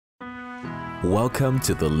Welcome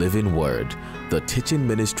to the Living Word, the teaching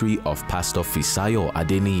ministry of Pastor Fisayo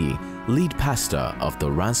Adeniyi, lead pastor of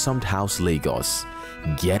the Ransomed House, Lagos.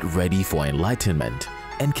 Get ready for enlightenment,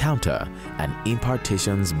 encounter, and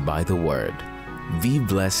impartations by the word. Be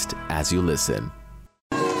blessed as you listen.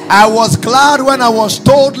 I was glad when I was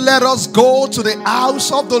told, let us go to the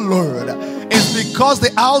house of the Lord. It's because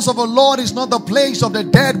the house of the Lord is not the place of the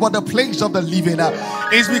dead, but the place of the living.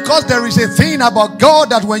 It's because there is a thing about God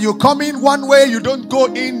that when you come in one way, you don't go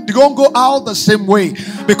out the same way.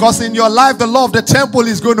 Because in your life, the law of the temple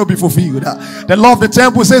is going to be fulfilled. The law of the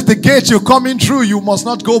temple says the gate you come in through, you must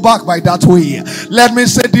not go back by that way. Let me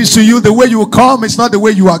say this to you, the way you come is not the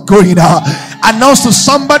way you are going out. Announce to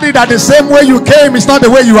somebody that the same way you came is not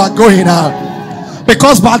the way you are going out.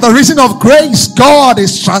 Because by the reason of grace, God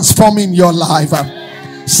is transforming your life.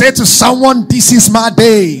 Say to someone, this is my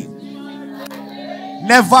day.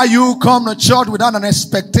 Never you come to church without an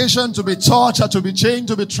expectation to be touched or to be changed,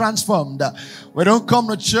 to be transformed. We don't come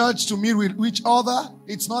to church to meet with each other.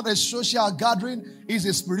 It's not a social gathering. It's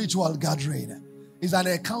a spiritual gathering. It's an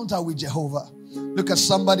encounter with Jehovah. Look at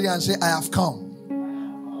somebody and say, I have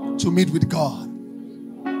come to meet with God.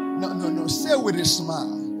 No. Say with a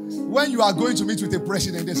smile. When you are going to meet with a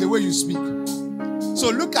president, there's a way you speak. So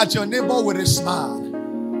look at your neighbor with a smile.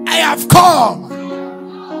 I have come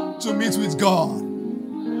to meet with God.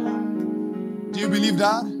 Do you believe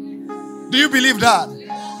that? Do you believe that?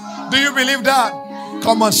 Do you believe that?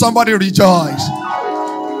 Come on, somebody rejoice.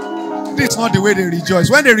 This is not the way they rejoice.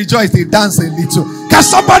 When they rejoice, they dance a little. Can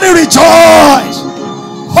somebody rejoice?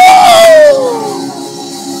 Oh!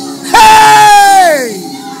 Hey!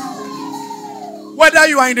 Whether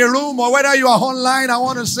you are in the room or whether you are online, I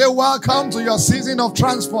want to say welcome to your season of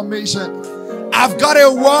transformation. I've got a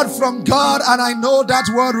word from God and I know that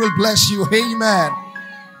word will bless you. Amen.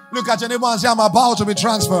 Look at your neighbor and say, I'm about to be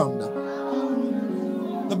transformed.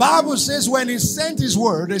 The Bible says when he sent his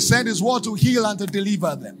word, he sent his word to heal and to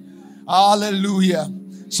deliver them. Hallelujah.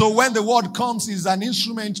 So when the word comes, it's an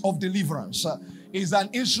instrument of deliverance. Is an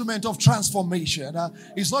instrument of transformation.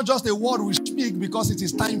 It's not just a word we speak because it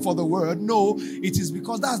is time for the word. No, it is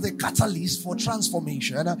because that's the catalyst for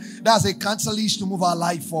transformation. That's a catalyst to move our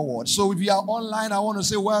life forward. So if you are online, I want to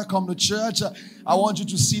say welcome to church. I want you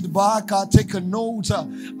to sit back, take a note,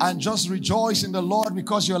 and just rejoice in the Lord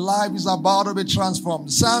because your life is about to be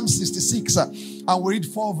transformed. Psalm 66, and we read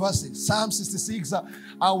 4 verses. Psalm 66,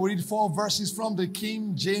 and we read 4 verses from the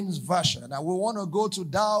King James Version. And we want to go to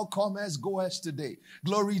thou comest, goest today.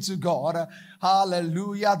 Glory to God.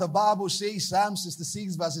 Hallelujah. The Bible says, Psalm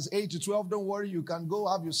 66, verses 8 to 12. Don't worry, you can go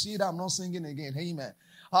have your seat. I'm not singing again. Amen.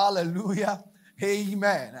 Hallelujah.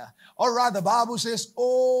 Amen. All right, the Bible says,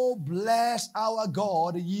 oh, bless our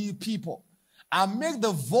God, ye people, and make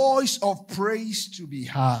the voice of praise to be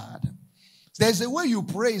heard. There's a way you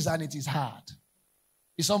praise and it is hard.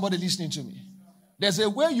 Is somebody listening to me? There's a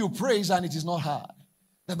way you praise and it is not hard.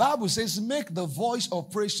 The Bible says, make the voice of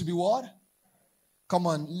praise to be what? Come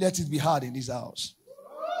on, let it be heard in this house.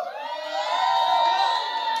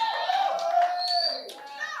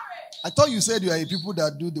 I thought you said you are a people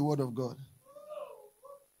that do the word of God.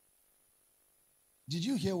 Did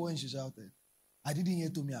you hear when she shouted? I didn't hear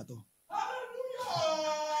to me at all.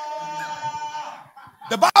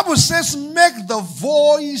 The Bible says, make the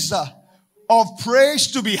voice of praise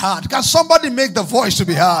to be heard. Can somebody make the voice to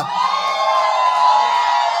be heard?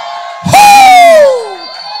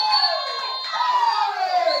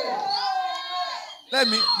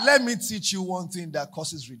 Let me teach you one thing that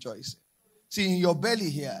causes rejoicing. See, in your belly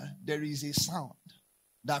here, there is a sound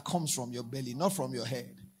that comes from your belly, not from your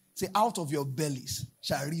head. See, out of your bellies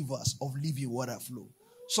shall rivers of living water flow.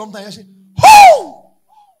 Sometimes you say, "Hoo!"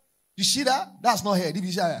 You see that? That's not head. If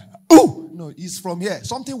you say, "Ooh," no, it's from here.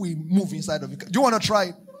 Something will move inside of you. Do you want to try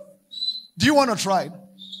it? Do you want to try it?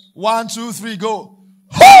 1, 2, 3, go.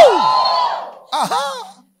 Hoo!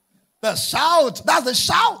 Aha! The shout. That's the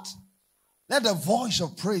shout. Let the voice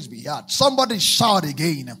of praise be heard. Somebody shout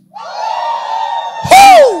again.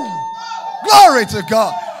 Hoo! Glory to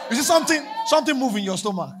God. You see something move in your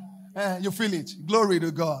stomach. You feel it. Glory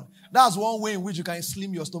to God. That's one way in which you can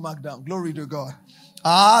slim your stomach down. Glory to God.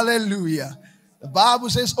 Hallelujah. The Bible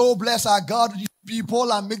says, oh, bless our God, you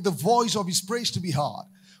people, and make the voice of his praise to be heard,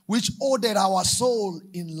 which ordered our soul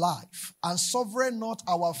in life, and sovereign not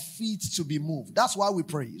our feet to be moved. That's why we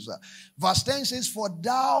praise. Verse 10 says, for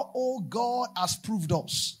thou, O God, hast proved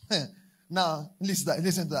us. Now, listen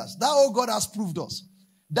to that. Thou, O God, hast proved us.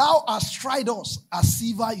 Thou hast tried us as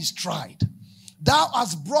silver is tried. Thou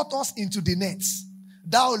hast brought us into the nets.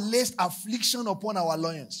 thou layest affliction upon our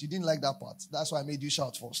loins. You didn't like that part. That's why I made you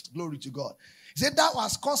shout first. Glory to God. He said, thou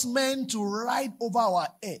hast caused men to ride over our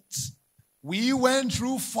heads. We went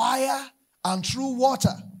through fire and through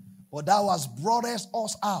water, but thou hast brought us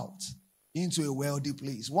out into a wealthy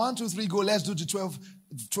place. 1, 2, 3, go. Let's do the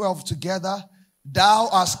 12 together. Thou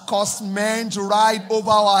hast caused men to ride over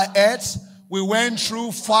our heads. We went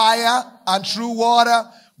through fire and through water,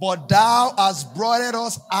 but thou hast brought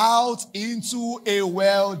us out into a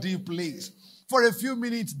wealthy place. For a few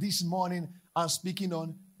minutes this morning, I'm speaking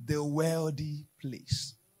on the wealthy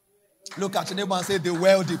place. Look at your neighbor and say, the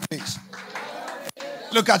wealthy place.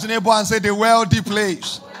 Look at your neighbor and say, the wealthy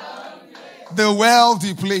place. The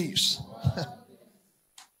wealthy place.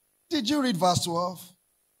 Did you read verse 12?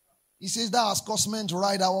 He says, thou hast caused men to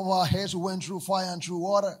ride over our heads. We went through fire and through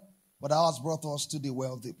water, but thou hast brought us to the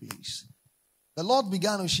wealthy place. The Lord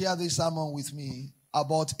began to share this sermon with me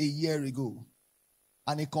about a year ago,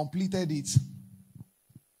 and he completed it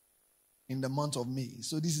in the month of May.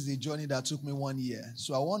 So this is a journey that took me 1 year.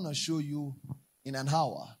 So I want to show you in an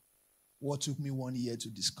hour what took me 1 year to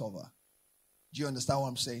discover. Do you understand what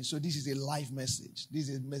I'm saying? So this is a life message. This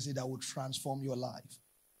is a message that will transform your life.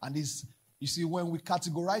 And this, you see, when we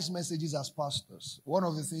categorize messages as pastors, one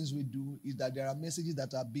of the things we do is that there are messages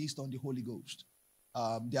that are based on the Holy Ghost.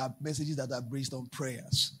 There are messages that are based on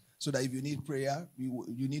prayers. So that if you need prayer,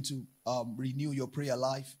 you need to renew your prayer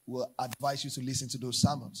life. We'll advise you to listen to those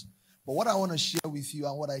sermons. But what I want to share with you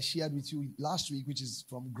and what I shared with you last week, which is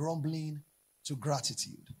from grumbling to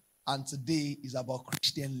gratitude. And today is about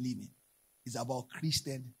Christian living. It's about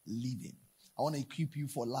Christian living. I want to equip you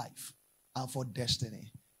for life and for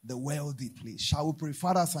destiny. The wealthy place. Shall we pray?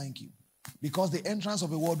 Father, thank you. Because the entrance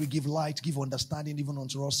of a word will give light, give understanding even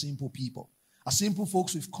unto us simple people. As simple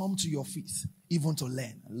folks, we've come to your feet, even to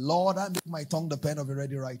learn. Lord, I make my tongue the pen of a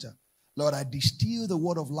ready writer. Lord, I distill the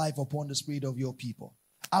word of life upon the spirit of your people.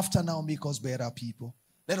 After now, make us better people.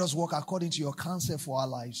 Let us walk according to your counsel for our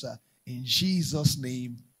lives. In Jesus'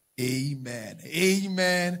 name, amen.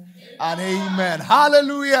 Amen and amen.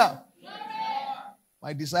 Hallelujah.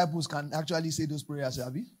 My disciples can actually say those prayers,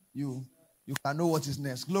 have you? You can know what is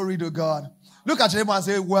next. Glory to God. Look at your neighbor and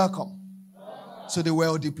say, welcome to the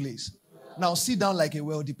wealthy place. Now sit down like a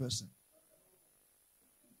wealthy person.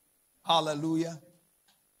 Hallelujah.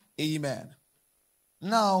 Amen.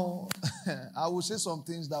 Now, I will say some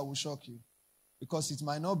things that will shock you because it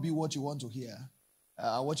might not be what you want to hear,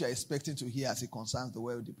 what you're expecting to hear as it concerns the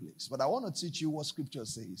wealthy place. But I want to teach you what scripture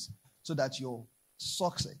says so that your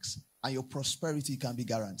success and your prosperity can be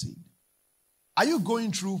guaranteed. Are you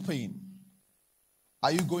going through pain?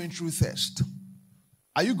 Are you going through thirst?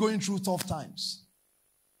 Are you going through tough times?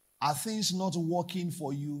 Are things not working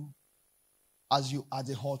for you as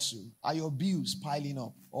they ought to? Are your bills piling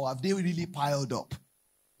up? Or have they really piled up?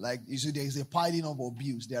 Like you see, there is a piling up of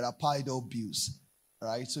bills. There are piled up bills.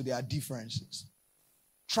 Right? So there are differences.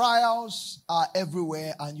 Trials are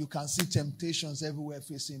everywhere and you can see temptations everywhere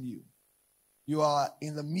facing you. You are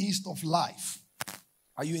in the midst of life.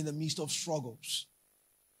 Are you in the midst of struggles?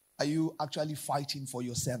 Are you actually fighting for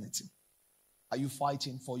your sanity? Are you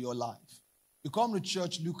fighting for your life? You come to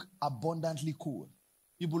church, look abundantly cool.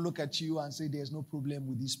 People look at you and say, there's no problem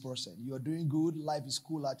with this person. You're doing good. Life is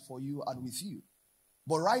cool for you and with you.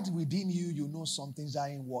 But right within you, you know some things that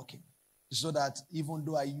ain't working. So that even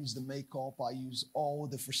though I use the makeup, I use all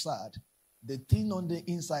the facade, the thing on the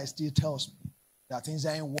inside still tells me that things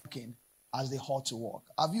ain't working as they ought to work.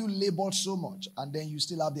 Have you labored so much and then you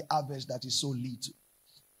still have the harvest that is so little?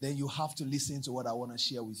 Then you have to listen to what I want to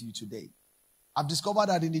share with you today. I've discovered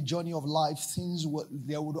that in the journey of life,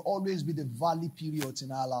 there would always be the valley periods in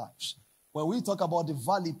our lives. When we talk about the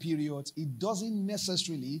valley periods, it doesn't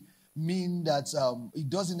necessarily mean that, it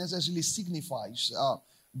doesn't necessarily signify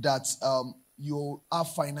that you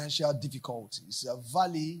have financial difficulties. A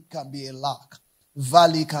valley can be a lack.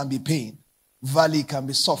 Valley can be pain. Valley can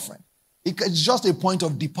be suffering. It's just a point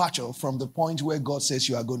of departure from the point where God says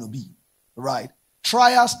you are going to be. Right?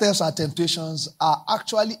 Trials, tests, and temptations are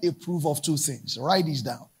actually a proof of two things. Write this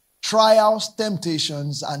down. Trials,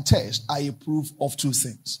 temptations, and tests are a proof of two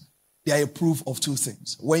things. They are a proof of two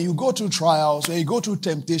things. When you go through trials, when you go through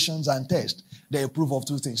temptations and tests, they are a proof of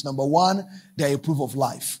two things. Number one, they are a proof of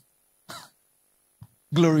life.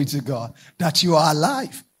 Glory to God. That you are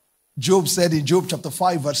alive. Job said in Job chapter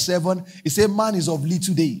 5 verse 7, he said, man is of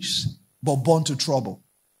little days, but born to trouble.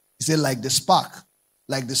 He said, like the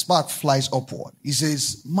spark flies upward. He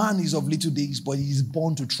says, man is of little days, but he is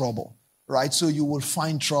born to trouble. Right? So you will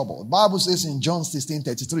find trouble. The Bible says in John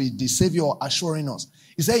 16:33, the Savior assuring us.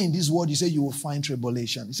 He said in this word, you say you will find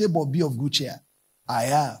tribulation. He said, but be of good cheer. I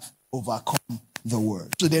have overcome the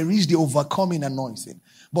word. So there is the overcoming anointing.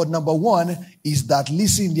 But number one is that,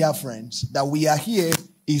 listen, dear friends, that we are here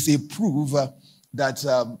is a proof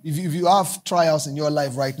that if you have trials in your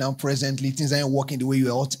life right now, presently, things aren't working the way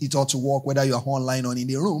it ought to work, whether you're online or in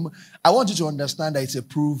the room, I want you to understand that it's a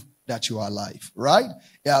proof that you are alive, right?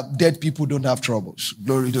 Dead people don't have troubles.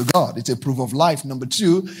 Glory to God. It's a proof of life. Number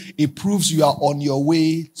two, it proves you are on your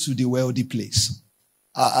way to the wealthy place.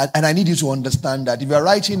 And I need you to understand that if you're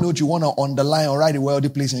writing notes, you want to underline or write a wealthy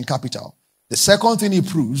place in capital. The second thing it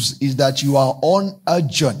proves is that you are on a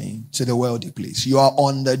journey to the wealthy place. You are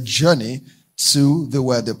on the journey to the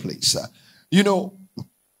wealthy place.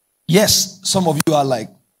 Yes, some of you are like,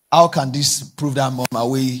 how can this prove that I'm on my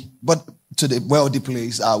way but to the wealthy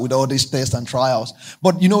place with all these tests and trials?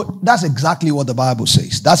 But that's exactly what the Bible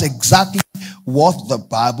says. That's exactly what the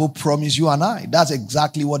Bible promised you and I. That's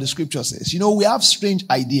exactly what the scripture says. We have strange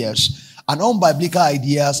ideas and unbiblical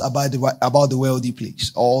ideas about the wealthy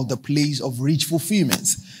place or the place of rich fulfillment.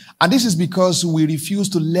 And this is because we refuse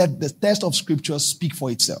to let the text of scripture speak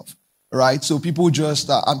for itself. Right? So people just,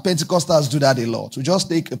 and Pentecostals do that a lot. We just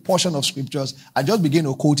take a portion of scriptures and just begin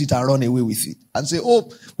to quote it and run away with it. And say,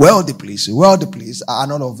 wealthy place,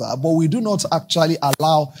 and all of that. But we do not actually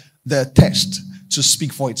allow the text to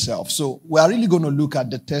speak for itself. So we are really going to look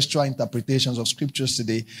at the textual interpretations of scriptures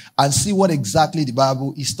today and see what exactly the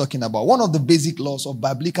Bible is talking about. One of the basic laws of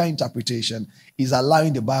biblical interpretation is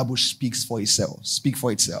allowing the Bible speak for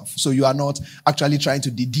itself. So you are not actually trying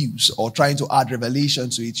to deduce or trying to add revelation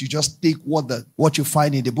to it. You just take what you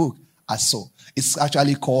find in the book as so. It's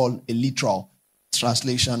actually called a literal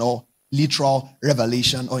translation or literal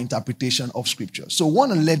revelation or interpretation of scripture. So we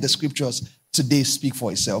want to let the scriptures today speak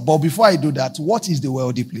for itself. But before I do that, what is the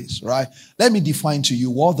wealthy place, right? Let me define to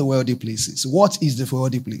you what the wealthy place is. What is the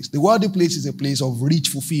wealthy place? The wealthy place is a place of rich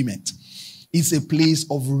fulfillment. It's a place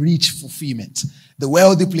of rich fulfillment. The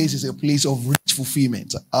wealthy place is a place of rich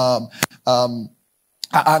fulfillment. And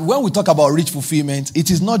when we talk about rich fulfillment,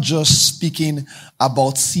 it is not just speaking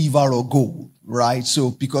about silver or gold, right?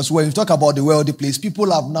 So, because when we talk about the wealthy place,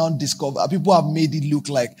 people have made it look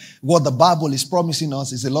like what the Bible is promising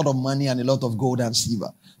us is a lot of money and a lot of gold and silver.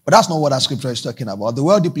 But that's not what our scripture is talking about. The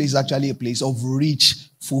wealthy place is actually a place of rich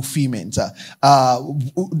fulfillment.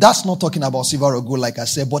 That's not talking about silver or gold, like I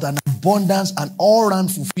said, but an abundance and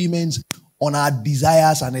all-round fulfillment on our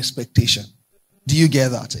desires and expectation. Do you get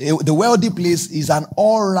that? The wealthy place is an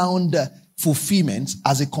all-round fulfillment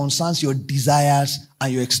as it concerns your desires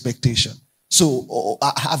and your expectation. So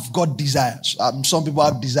I've got desires. Some people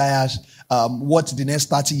have desires. What the next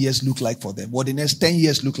 30 years look like for them, what the next 10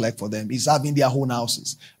 years look like for them is having their own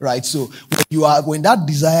houses, right? So when that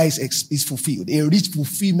desire is fulfilled, a rich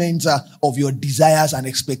fulfillment of your desires and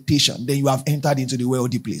expectation, then you have entered into the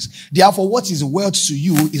wealthy place. Therefore, what is wealth to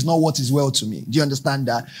you is not what is wealth to me. Do you understand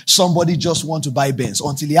that? Somebody just wants to buy Benz.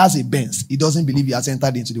 Until he has a Benz, he doesn't believe he has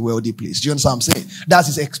entered into the wealthy place. Do you understand what I'm saying? That's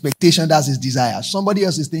his expectation. That's his desire. Somebody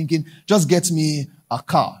else is thinking, just get me a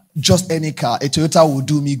car, just any car, a Toyota will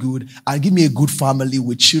do me good and give me a good family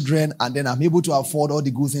with children, and then I'm able to afford all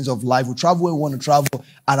the good things of life. We'll travel when we want to travel,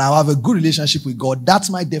 and I'll have a good relationship with God. That's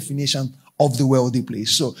my definition of the wealthy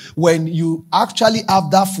place. So when you actually have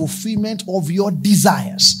that fulfillment of your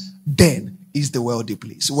desires, then is the wealthy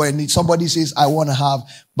place. When somebody says, I want to have,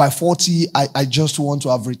 by 40, I just want to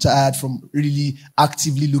have retired from really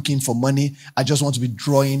actively looking for money. I just want to be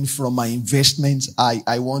drawing from my investments.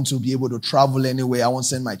 I want to be able to travel anywhere. I want to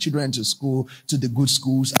send my children to school, to the good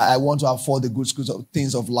schools. I want to afford the good schools of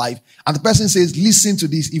things of life. And the person says, listen to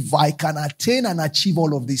this. If I can attain and achieve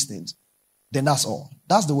all of these things, then that's all.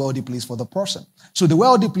 That's the wealthy place for the person. So the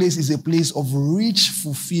wealthy place is a place of rich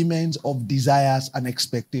fulfillment of desires and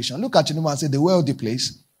expectation. Look at your neighbor and say, the wealthy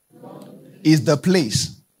place is the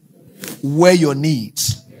place where your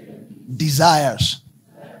needs, desires,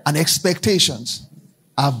 and expectations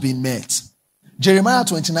have been met. Jeremiah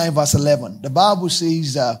 29 verse 11. The Bible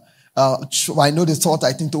says, I know the thought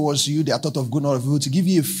I think towards you, they are thought of good, not of evil, to give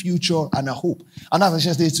you a future and a hope. Another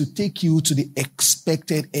version says to take you to the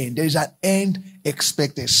expected end. There is an end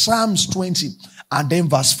expected. Psalms 20 and then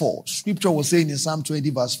verse 4. Scripture was saying in Psalm 20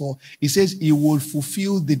 verse 4, it says he will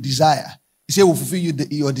fulfill the desire. He said he will fulfill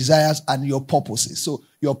your desires and your purposes. So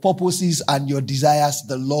your purposes and your desires,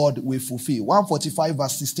 the Lord will fulfill. 145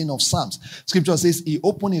 verse 16 of Psalms. Scripture says he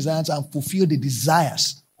opened his hands and fulfilled the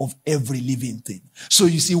desires of every living thing. So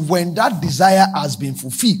you see, when that desire has been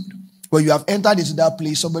fulfilled, When you have entered into that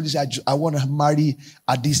place, somebody says, I want to marry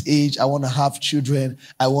at this age. I want to have children.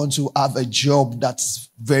 I want to have a job that's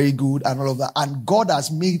very good and all of that. And God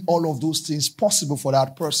has made all of those things possible for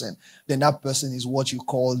that person. Then that person is what you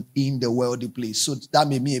call in the wealthy place. So that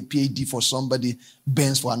may be a PhD for somebody,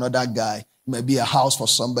 Benz for another guy. It may be a house for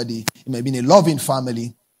somebody. It may be a loving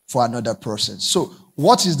family for another person. So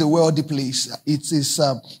what is the wealthy place? It is,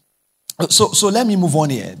 so let me move on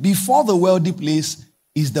here. Before the wealthy place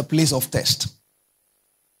is the place of test.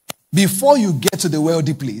 Before you get to the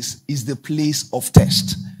wealthy place is the place of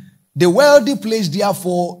test. The wealthy place,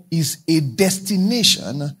 therefore, is a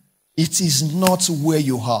destination. It is not where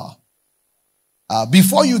you are.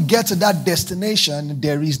 Before you get to that destination,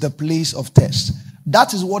 there is the place of test.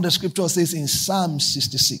 That is what the scripture says in Psalm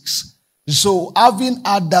 66. So, having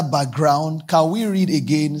had that background, can we read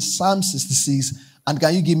again Psalm 66? And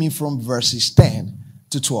can you give me from verses 10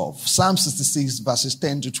 to 12? Psalm 66, verses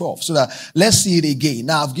 10 to 12. So that let's see it again.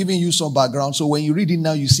 Now, I've given you some background. So when you read it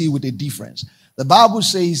now, you see with a difference. The Bible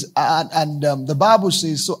says, the Bible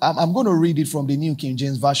says, so I'm going to read it from the New King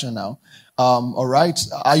James Version now. All right.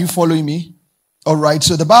 Are you following me? All right.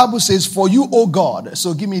 So the Bible says, for you, O God.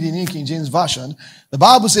 So give me the New King James Version. The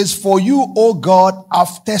Bible says, for you, O God,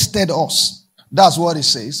 have tested us. That's what it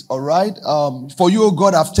says. All right. For you, O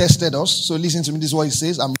God, have tested us. So listen to me. This is what it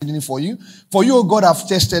says. I'm reading it for you. For you, O God, have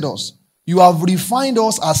tested us. You have refined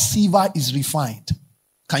us as silver is refined.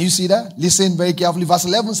 Can you see that? Listen very carefully. Verse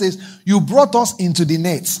 11 says, you brought us into the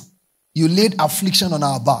nets. You laid affliction on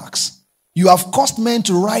our backs. You have caused men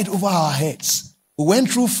to ride over our heads. We went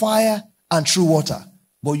through fire and through water,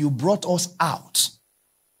 but you brought us out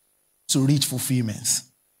to reach fulfillment.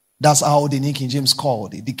 That's how the New King James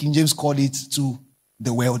called it. The King James called it to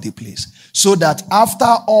the wealthy place. So that after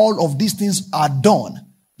all of these things are done,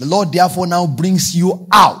 the Lord therefore now brings you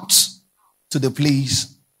out to the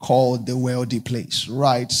place called the wealthy place.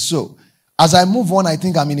 Right? So, as I move on, I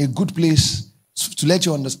think I'm in a good place to let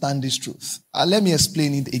you understand this truth. Let me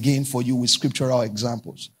explain it again for you with scriptural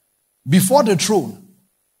examples. Before the throne,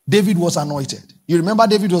 David was anointed. You remember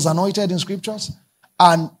David was anointed in scriptures?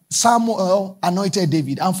 And Samuel anointed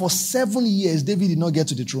David. And for 7 years, David did not get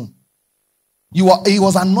to the throne. He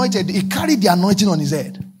was anointed. He carried the anointing on his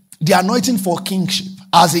head. The anointing for kingship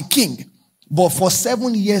as a king. But for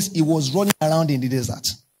 7 years, he was running around in the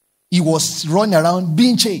desert. He was running around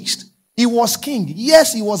being chased. He was king.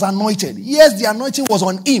 Yes, he was anointed. Yes, the anointing was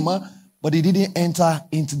on him. But he didn't enter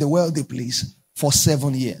into the wealthy place for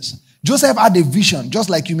 7 years. Joseph had a vision, just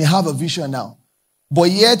like you may have a vision now. But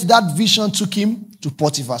yet that vision took him to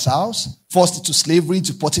Potiphar's house, first to slavery,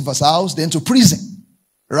 to Potiphar's house, then to prison,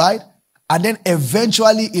 right? And then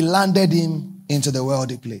eventually he landed him into the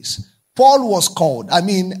wealthy place. Paul was called. I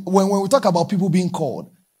mean, when we talk about people being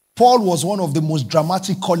called, Paul was one of the most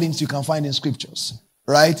dramatic callings you can find in scriptures,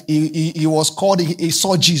 right? He was called, he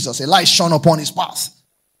saw Jesus, a light shone upon his path.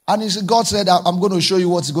 And God said, I'm going to show you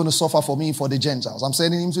what's going to suffer for me for the Gentiles. I'm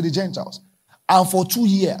sending him to the Gentiles. And for 2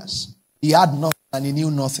 years, he had nothing and he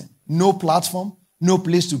knew nothing. No platform, no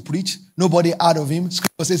place to preach. Nobody heard of him.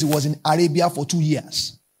 Scripture says he was in Arabia for 2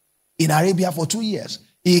 years. In Arabia for 2 years.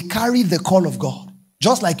 He carried the call of God.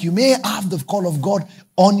 Just like you may have the call of God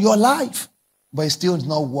on your life, but it's still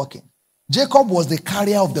not working. Jacob was the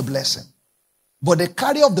carrier of the blessing. But the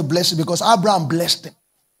carrier of the blessing, because Abraham blessed him,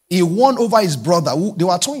 he won over his brother. They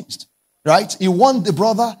were twins, right? He won the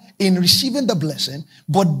brother in receiving the blessing.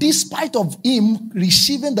 But despite of him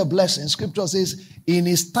receiving the blessing, scripture says in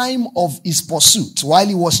his time of his pursuit, while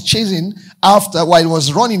he was while he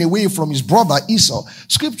was running away from his brother Esau,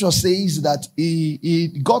 scripture says that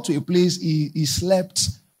he got to a place, he slept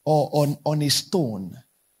on a stone.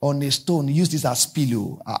 On a stone, he used this as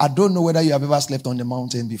pillow. I don't know whether you have ever slept on the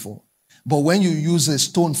mountain before. But when you use a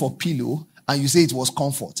stone for pillow, and you say it was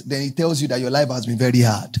comfort, then it tells you that your life has been very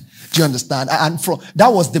hard. Do you understand? And that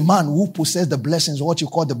was the man who possessed the blessings, what you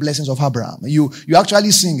call the blessings of Abraham. You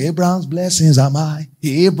actually sing, Abraham's blessings are mine.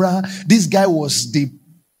 Abraham. This guy was the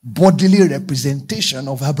bodily representation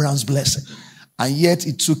of Abraham's blessing. And yet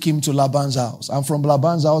it took him to Laban's house. And from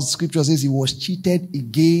Laban's house, scripture says he was cheated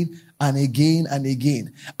again and again and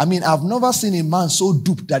again. I mean, I've never seen a man so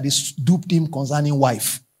duped that he duped him concerning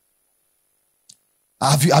wife.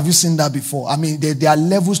 Have you seen that before? I mean, there are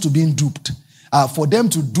levels to being duped. For them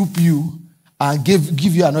to dupe you and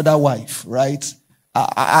give you another wife, right?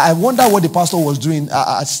 I wonder what the pastor was doing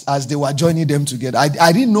as they were joining them together.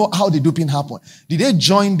 I didn't know how the duping happened. Did they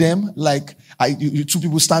join them like two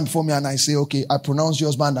people stand before me and I say, okay, I pronounce you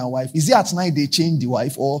husband and wife. Is it at night they change the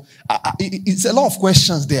wife? Or it's a lot of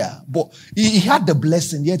questions there. But he had the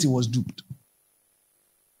blessing, yet he was duped.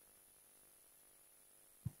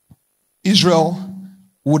 Israel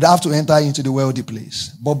would have to enter into the wealthy place.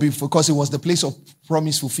 But because it was the place of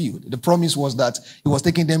promise fulfilled. The promise was that he was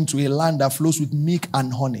taking them to a land that flows with milk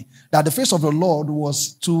and honey. That the face of the Lord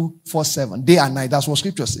was 247, day and night. That's what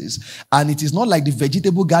scripture says. And it is not like the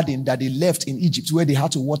vegetable garden that they left in Egypt where they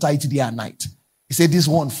had to water it day and night. He said this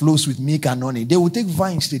one flows with milk and honey. They would take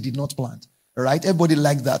vines they did not plant. Right? Everybody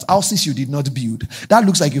like that. Houses you did not build. That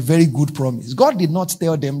looks like a very good promise. God did not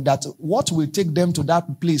tell them that what will take them to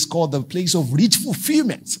that place called the place of rich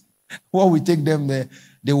fulfillment. What will take them there?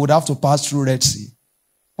 They would have to pass through Red Sea,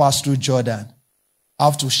 pass through Jordan,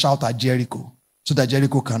 have to shout at Jericho so that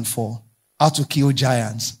Jericho can fall, have to kill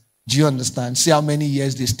giants. Do you understand? See how many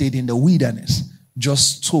years they stayed in the wilderness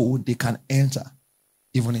just so they can enter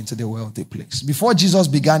even into the wealthy place. Before Jesus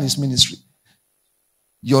began his ministry,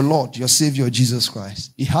 your Lord, your Savior, Jesus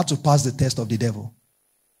Christ, he had to pass the test of the devil.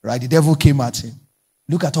 Right? The devil came at him.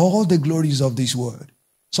 Look at all the glories of this word.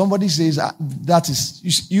 Somebody says, that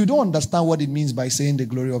is, you don't understand what it means by saying the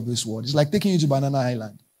glory of this word. It's like taking you to Banana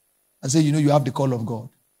Island and say, you have the call of God.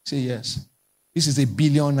 Say, yes. This is ₦1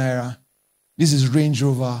 billion. This is Range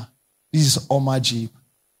Rover. This is Oma Jeep.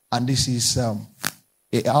 And this is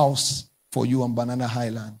a house for you on Banana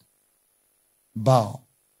Island. Bow.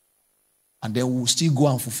 And then we'll still go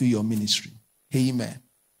and fulfill your ministry. Amen.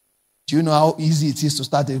 Do you know how easy it is to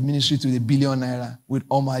start a ministry to ₦1 billion with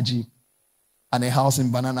Oma Jeep and a house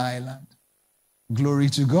in Banana Island? Glory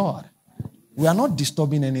to God. We are not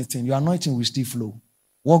disturbing anything. Your anointing will still flow.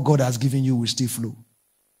 What God has given you will still flow.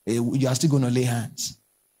 You are still going to lay hands.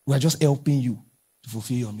 We are just helping you to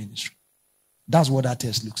fulfill your ministry. That's what that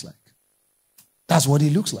test looks like. That's what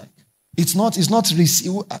it looks like. It's not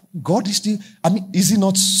God is still, is it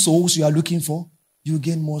not souls you are looking for? You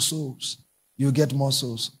gain more souls. You get more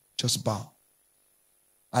souls. Just bow.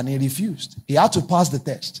 And he refused. He had to pass the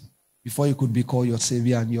test before he could be called your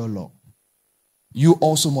Savior and your Lord. You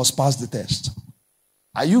also must pass the test.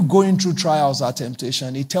 Are you going through trials or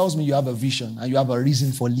temptation? It tells me you have a vision and you have a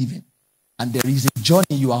reason for living. And there is a journey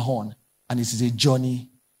you are on. And it is a journey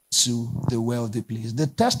to the wealthy place. The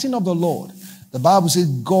testing of the Lord. The Bible says,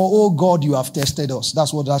 oh God, you have tested us.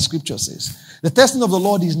 That's what that scripture says. The testing of the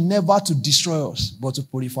Lord is never to destroy us, but to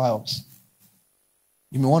purify us.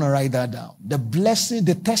 You may want to write that down. The blessing,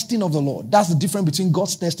 the testing of the Lord. That's the difference between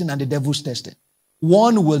God's testing and the devil's testing.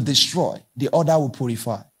 One will destroy, the other will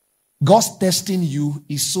purify. God's testing you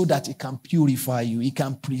is so that it can purify you. It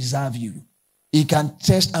can preserve you. It can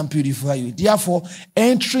test and purify you. Therefore,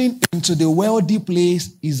 entering into the wealthy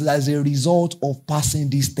place is as a result of passing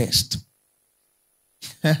this test.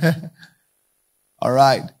 All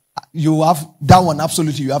right. You have that one,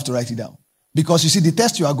 absolutely, you have to write it down. Because you see, the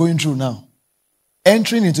test you are going through now,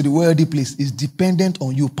 entering into the wealthy place is dependent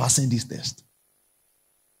on you passing this test.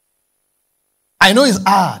 I know it's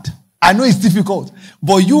hard. I know it's difficult.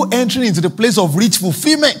 But you entering into the place of rich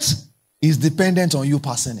fulfillment is dependent on you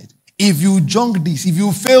passing it. If you junk this, if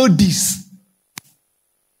you fail this,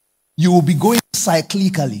 you will be going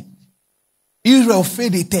cyclically. Israel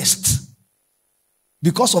failed a test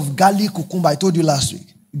because of garlic, cucumber. I told you last week.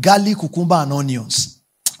 Garlic, cucumber, and onions.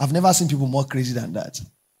 I've never seen people more crazy than that.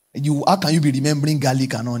 How can you be remembering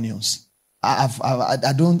garlic and onions? I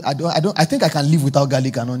think I can live without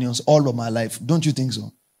garlic and onions all of my life. Don't you think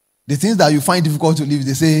so? The things that you find difficult to live,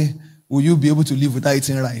 they say, will you be able to live without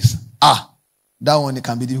eating rice? That one it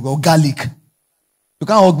can be difficult. Garlic. You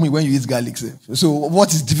can't hug me when you eat garlic. So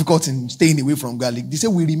what is difficult in staying away from garlic? They say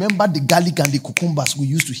we remember the garlic and the cucumbers we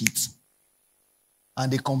used to eat.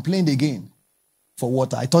 And they complained again for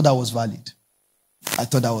water. I thought that was valid.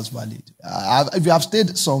 If you have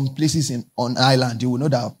stayed some places on island, you will know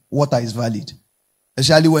that water is valid.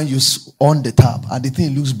 Especially when you on the tap and the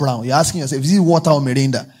thing looks brown. You're asking yourself, is it water or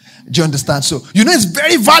Mirinda? Do you understand? So, it's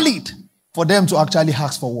very valid for them to actually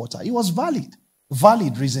ask for water. It was valid.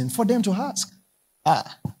 Valid reason for them to ask.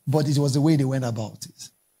 But it was the way they went about it.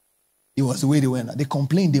 It was the way they went. They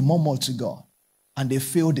complained, they murmured to God. And they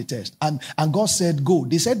failed the test. And God said, go.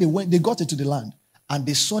 They said they got into the land. And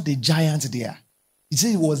they saw the giant there. He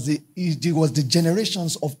said it was the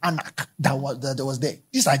generations of Anak that was there.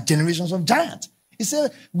 These are generations of giants. He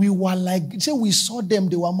said we saw them,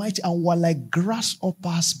 they were mighty and were like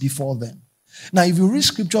grasshoppers before them. Now, if you read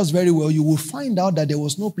scriptures very well, you will find out that there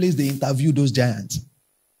was no place they interviewed those giants.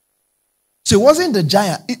 So it wasn't the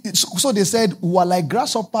giant. So they said, we were like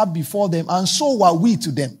grasshopper before them, and so were we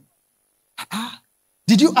to them.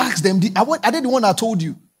 Did you ask them? Are they the one that told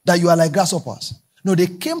you that you are like grasshoppers? No, they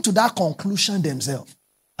came to that conclusion themselves.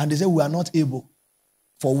 And they said, we are not able.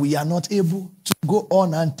 For we are not able to go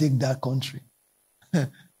on and take that country.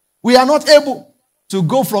 We are not able to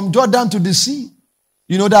go from Jordan to the sea.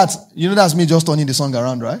 You know that's me just turning the song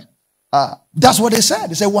around, right? That's what they said.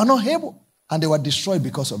 They said, we're not able. And they were destroyed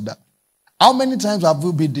because of that. How many times have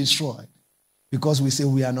we been destroyed? Because we say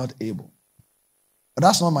we are not able. But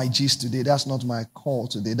that's not my gist today. That's not my call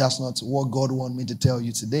today. That's not what God wants me to tell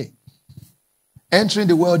you today. Entering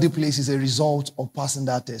the wealthy place is a result of passing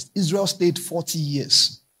that test. Israel stayed 40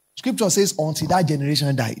 years. Scripture says until that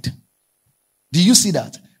generation died. Do you see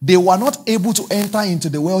that? They were not able to enter into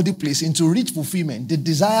the wealthy place, into reach fulfillment, the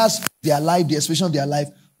desires of their life, the expression of their life,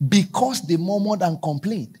 because they murmured and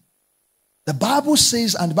complained. The Bible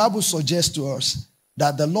says, and the Bible suggests to us,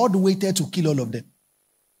 that the Lord waited to kill all of them.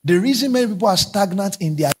 The reason many people are stagnant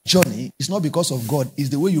in their journey is not because of God, it's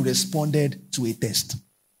the way you responded to a test.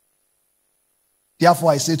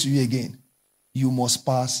 Therefore, I say to you again, you must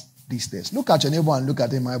pass this test. Look at your neighbor and look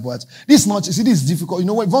at him, my boy. This is difficult. You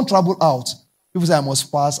know, when you want to travel out, people say, I must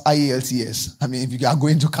pass IELTS. I mean, if you are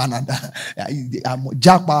going to Canada,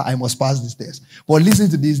 Japan, I must pass this test. But listen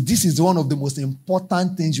to this. This is one of the most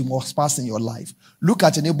important things you must pass in your life. Look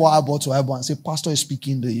at your neighbor eyeball to eyeball and say, Pastor is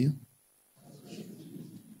speaking to you.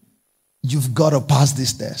 You've got to pass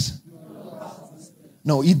this test.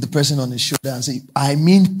 No, hit the person on the shoulder and say, I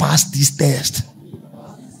mean pass this test.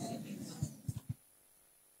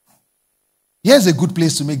 Here's a good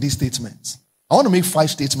place to make these statements. I want to make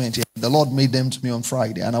 5 statements here. The Lord made them to me on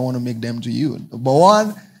Friday, and I want to make them to you. Number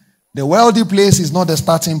 1, the wealthy place is not the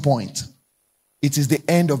starting point. It is the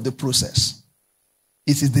end of the process.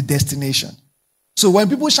 It is the destination. So when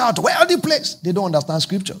people shout, wealthy place, they don't understand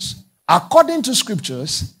scriptures. According to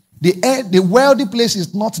scriptures, the wealthy place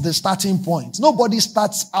is not the starting point. Nobody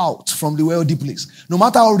starts out from the wealthy place, no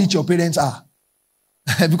matter how rich your parents are.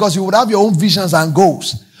 Because you would have your own visions and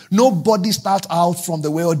goals. Nobody starts out from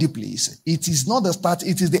the wealthy place. It is not the start,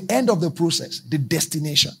 it is the end of the process, the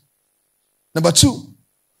destination. Number 2,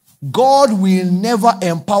 God will never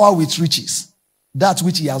empower with riches that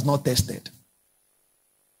which he has not tested.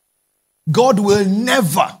 God will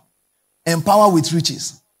never empower with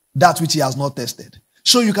riches that which he has not tested.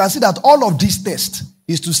 So you can see that all of this test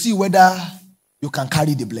is to see whether you can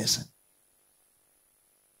carry the blessing.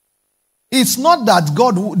 It's not that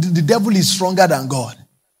the devil is stronger than God.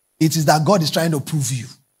 It is that God is trying to prove you.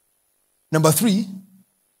 Number 3,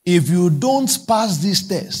 if you don't pass this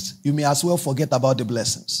test, you may as well forget about the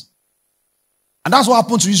blessings. And that's what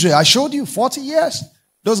happened to Israel. I showed you 40 years.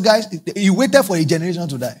 Those guys, he waited for a generation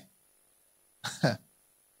to die.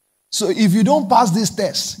 So if you don't pass this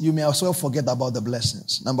test, you may as well forget about the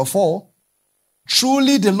blessings. Number 4,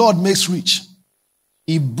 truly the Lord makes rich.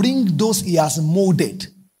 He brings those he has molded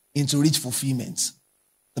into rich fulfillment.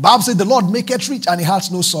 The Bible says the Lord maketh rich and he has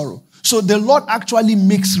no sorrow. So the Lord actually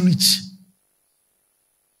makes rich.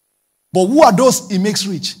 But who are those he makes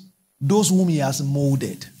rich? Those whom he has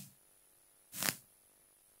molded.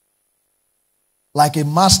 Like a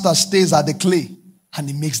master stays at the clay and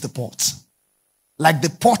he makes the pot. Like the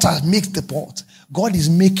potter makes the pot. God is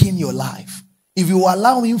making your life. If you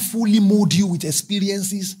allow him fully mold you with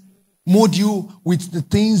experiences, mold you with the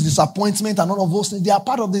things, disappointment and all of those things, they are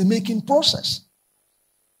part of the making process.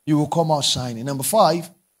 You will come out shining. Number 5,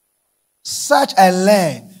 search and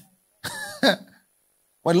learn.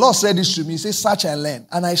 When the Lord said this to me, he said, search and learn.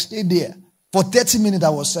 And I stayed there. For 30 minutes I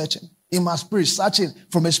was searching. In my spirit, searching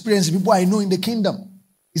from experience, people I know in the kingdom.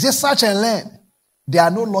 He said, search and learn. There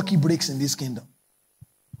are no lucky breaks in this kingdom.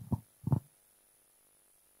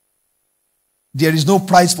 There is no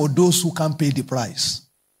price for those who can't pay the price.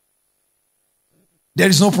 There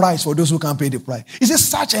is no price for those who can't pay the price. He says,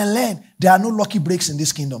 search and learn. There are no lucky breaks in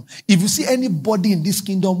this kingdom. If you see anybody in this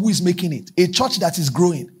kingdom who is making it, a church that is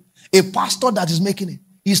growing, a pastor that is making it,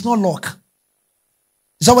 it's not luck.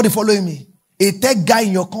 Is somebody following me? A tech guy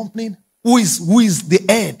in your company who is the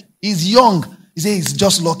head, is young, he says he's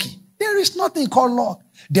just lucky. There is nothing called luck.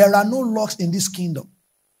 There are no lucks in this kingdom.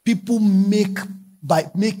 People make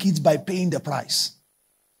it by paying the price,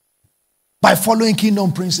 by following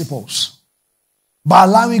kingdom principles, by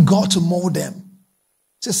allowing God to mold them.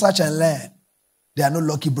 Say, search and learn. There are no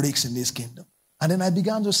lucky breaks in this kingdom. And then I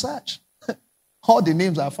began to search. All the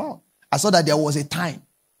names I found. I saw that there was a time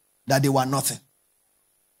that they were nothing.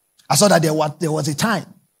 I saw that there was a time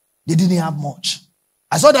they didn't have much.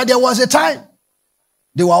 I saw that there was a time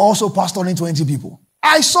they were also pastoring 20 people.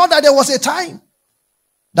 I saw that there was a time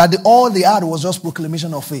that all they had was just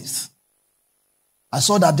proclamation of faith. I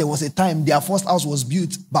saw that there was a time their first house was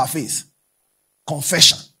built by faith.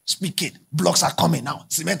 Confession, speaking, blocks are coming now,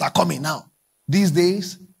 cement are coming now. These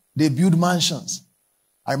days, they build mansions.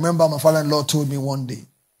 I remember my father-in-law told me one day,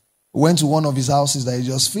 we went to one of his houses that he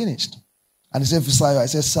just finished. And he said, Fisayo, I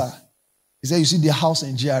said, sir, He said, you see the house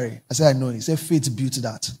in GRA? I said, I know. He said, faith built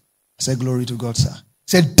that. I said, glory to God, sir. He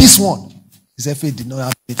said, this one. He said, faith did not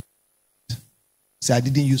have faith. He said, I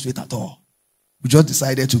didn't use faith at all. We just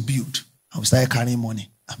decided to build. And we started carrying money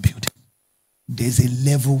and building. There's a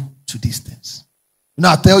level to these things.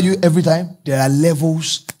 Now, I tell you every time, there are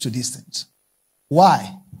levels to these things.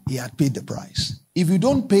 Why? He had paid the price. If you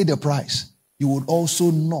don't pay the price, you would also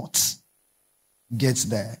not get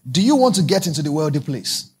there. Do you want to get into the wealthy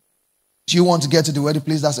place? Do you want to get to the wealthy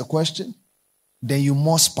place? That's a question. Then you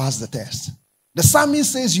must pass the test. The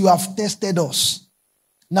psalmist says, you have tested us.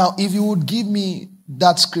 Now, if you would give me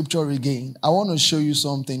that scripture again, I want to show you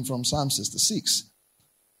something from Psalm 66.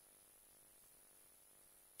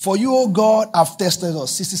 For you, O God, have tested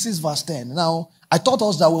us. 66 verse 10. Now, I taught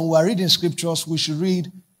us that when we are reading scriptures, we should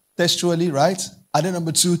read textually, right? And then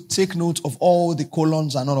number 2, take note of all the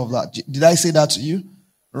colons and all of that. Did I say that to you?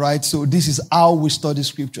 Right? So this is how we study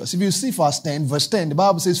scriptures. If you see verse 10, the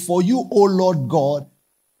Bible says, for you, O Lord God,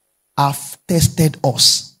 have tested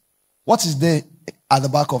us. What is there at the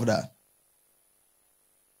back of that?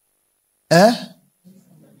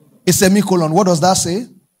 A semicolon. What does that say?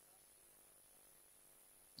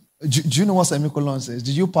 Do you know what semicolon says?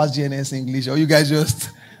 Did you pass GNS English or you guys just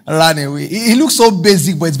ran away? It looks so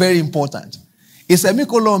basic, but it's very important. A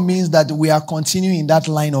semicolon means that we are continuing that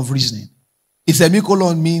line of reasoning. A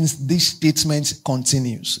semicolon means this statement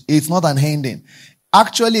continues. It's not an ending.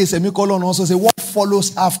 Actually, a semicolon also says what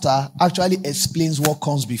follows after actually explains what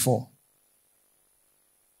comes before.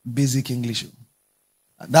 Basic English.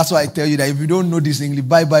 That's why I tell you that if you don't know this English,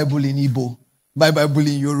 buy Bible in Igbo. Buy Bible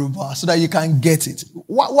in Yoruba so that you can get it.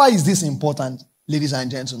 Why is this important, ladies and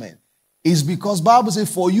gentlemen? It's because Bible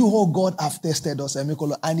says, for you, O God, have tested us,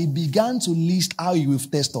 semicolon, and he began to list how he will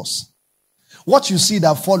test us. What you see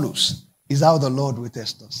that follows is how the Lord will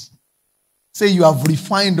test us. Say, you have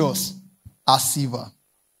refined us as silver.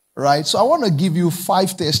 Right? So I want to give you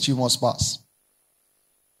 5 tests you must pass.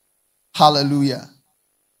 Hallelujah.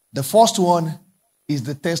 The first one is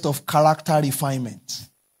the test of character refinement.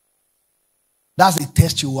 That's a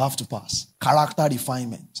test you will have to pass. Character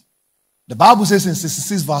refinement. The Bible says in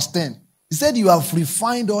 66 verse 10, he said, you have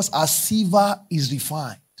refined us as silver is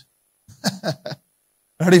refined.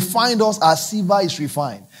 Refined us as silver is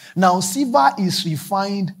refined. Now, silver is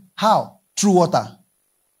refined how? Through water.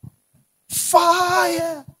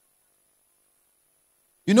 Fire.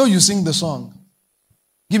 You know you sing the song.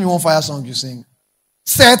 Give me one fire song you sing.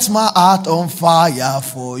 Set my heart on fire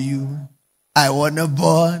for you. I want to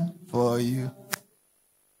burn for you.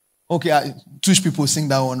 Okay, Twitch people sing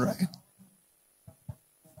that one, right?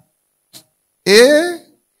 Hey.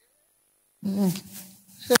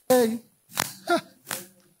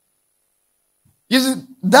 You see,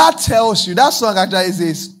 that tells you, that song actually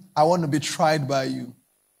says, I want to be tried by you.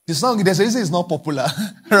 The song, they say it's not popular,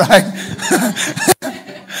 right?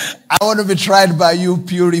 I want to be tried by you,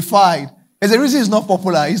 purified. There's a reason it's not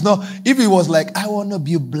popular. It's not, if it was like, I want to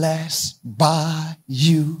be blessed by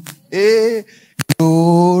you,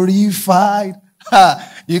 glorified.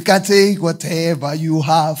 You can take whatever you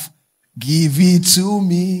have, give it to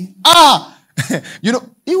me. You know,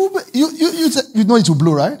 it will be, you know it will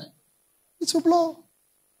blow, right? It will blow.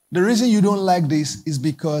 The reason you don't like this is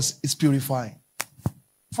because it's purifying.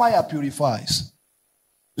 Fire purifies.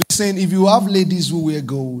 Listen, if you have ladies who wear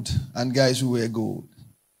gold and guys who wear gold,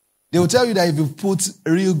 they will tell you that if you put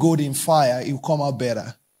real gold in fire, it will come out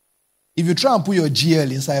better. If you try and put your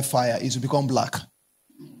GL inside fire, it will become black.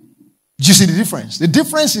 Do you see the difference? The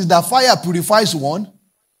difference is that fire purifies one,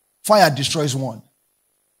 fire destroys one.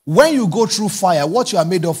 When you go through fire, what you are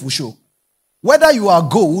made of will show. Whether you are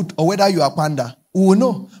gold or whether you are panda, we will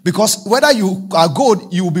know. Because whether you are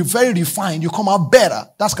gold, you will be very refined. You come out better.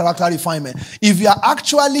 That's character refinement. If you are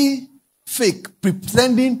actually fake,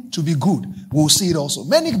 pretending to be good, we'll see it also.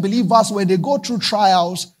 Many believers, when they go through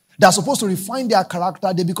trials, they're supposed to refine their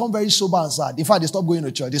character. They become very sober and sad. In fact, they stop going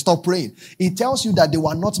to church. They stop praying. It tells you that they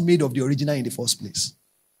were not made of the original in the first place.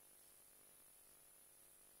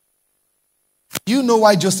 You know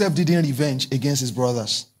why Joseph didn't revenge against his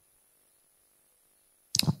brothers?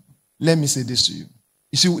 Let me say this to you.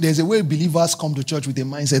 You see, there's a way believers come to church with a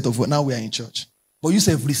mindset of, well, now we are in church. But you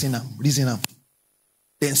say, reason them.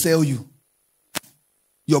 Then sell you.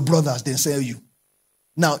 Your brothers, then sell you.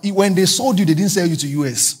 Now, when they sold you, they didn't sell you to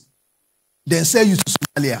US. Then sell you to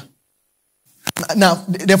Somalia. Now,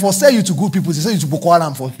 therefore, sell you to good people. They sell you to Boko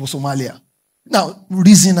Haram for Somalia. Now,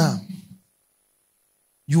 reason them.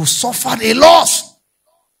 You suffered a loss.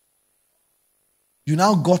 You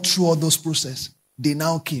now got through all those processes. They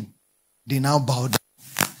now came. They now bowed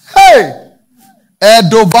down. Hey!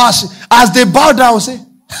 As they bow down, say,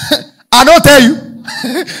 I don't tell you.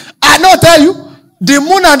 I don't tell you. The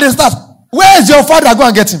moon and the stars. Where is your father? Go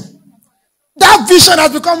and get him. That vision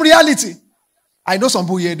has become reality. I know some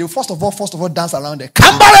people here, they first of all dance around there.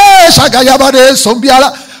 Kambare, Shagayabade,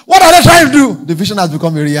 Sombiala. What are they trying to do? The vision has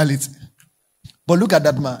become a reality. But look at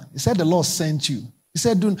that man. He said, the Lord sent you. He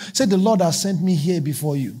said, the Lord has sent me here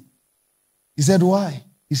before you. He said, why?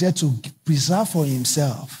 He said, to preserve for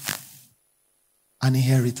himself an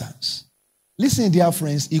inheritance. Listen, dear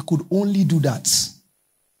friends, he could only do that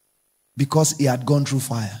because he had gone through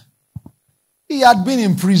fire. He had been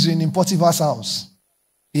in prison in Potiphar's house.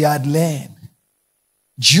 He had learned.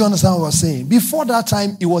 Do you understand what I was saying? Before that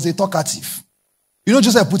time, he was a talkative. You know,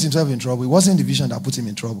 Joseph put himself in trouble. It wasn't the vision that put him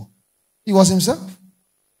in trouble. He was himself.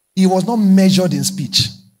 He was not measured in speech.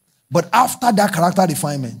 But after that character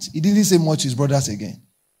refinement, he didn't say much to his brothers again.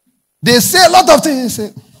 They say a lot of things. He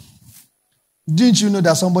said, didn't you know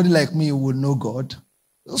that somebody like me would know God?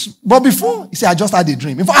 But before, he said, I just had a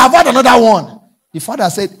dream. In fact, I've had another one. The father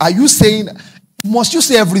said, are you saying, must you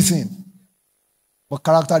say everything? But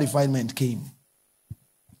character refinement came.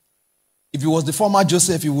 If it was the former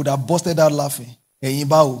Joseph, he would have busted out laughing.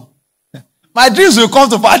 My dreams will come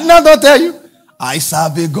to pass. I did not tell you. I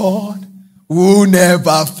serve a God who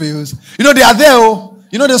never fails. You know, they are there. Oh.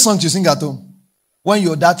 You know the songs you sing at home? When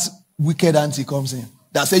your that wicked auntie comes in,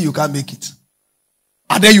 that say you can't make it.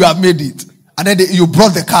 And then you have made it. And then you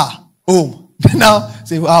brought the car home. Now,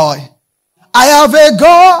 say, how I have a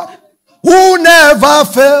God who never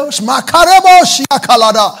fails. I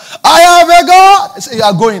have a God. Say, you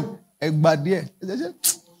are going.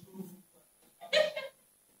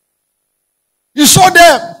 You show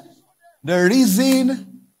them. The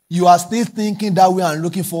reason you are still thinking that way and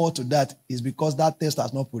looking forward to that is because that test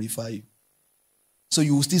has not purified you. So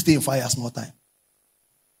you will still stay in fire a small time.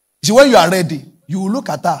 See, when you are ready, you will look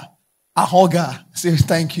at her, a hug her, say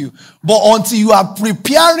thank you. But until you are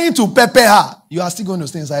preparing to prepare her, you are still going to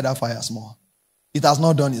stay inside that fire small. It has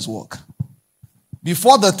not done its work.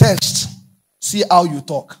 Before the test, see how you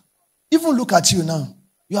talk. Even look at you now.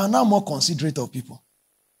 You are now more considerate of people.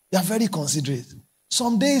 You are very considerate.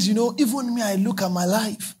 Some days, you know, even me, I look at my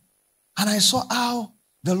life and I saw how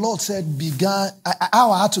the Lord said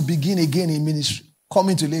how I had to begin again in ministry,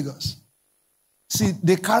 coming to Lagos. See,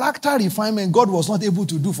 the character refinement God was not able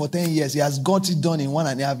to do for 10 years. He has got it done in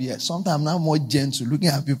 1.5 years. Sometimes I'm now more gentle looking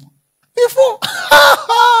at people. Before,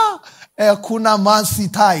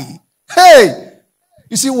 hey,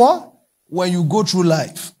 you see what? When you go through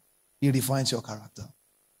life, it refines your character.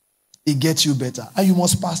 It gets you better. And you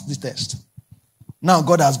must pass the test. Now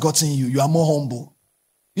God has gotten you. You are more humble.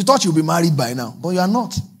 You thought you'd be married by now, but you are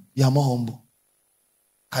not. You are more humble.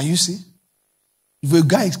 Can you see? If a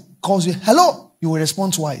guy calls you, hello, you will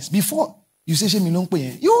respond twice. Before you say,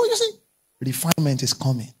 you see, refinement is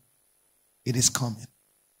coming. It is coming.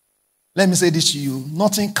 Let me say this to you.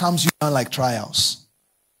 Nothing calms you down like trials.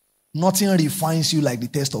 Nothing refines you like the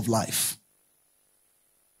test of life.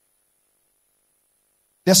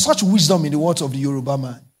 There's such wisdom in the words of the Yoruba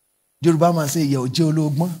man. The Yoruba man say, "Yo,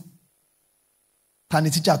 Jeologma."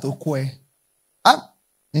 Tani teacher to kwe.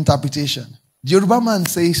 Interpretation. The Yoruba man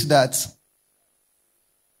says that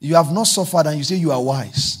you have not suffered and you say you are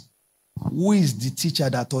wise. Who is the teacher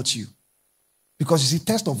that taught you? Because you see,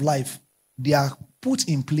 test of life, they are put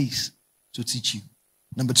in place to teach you.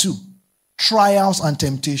 Number 2, trials and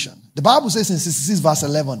temptation. The Bible says in 66 verse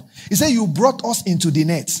 11, it says, you brought us into the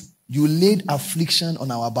net. You laid affliction on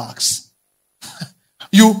our backs.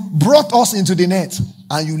 You brought us into the net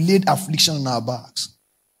and you laid affliction on our backs.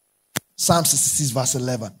 Psalm 66 verse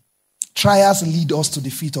 11. Trials lead us to the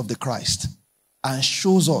feet of the Christ and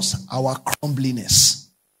shows us our crumbliness.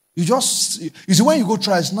 You see, when you go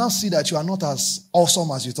trials, now see that you are not as awesome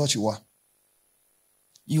as you thought you were.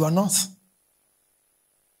 You are not.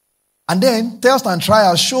 And then tests and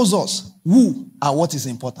trials shows us who and what is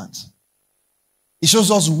important. It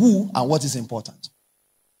shows us who and what is important.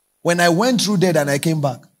 When I went through that and I came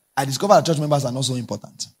back, I discovered that church members are not so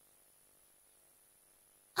important.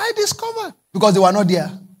 I discovered because they were not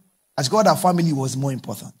there. I discovered that family was more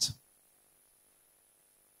important.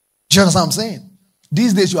 Do you understand what I'm saying?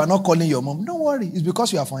 These days you are not calling your mom. Don't worry, it's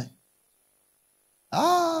because you are fine.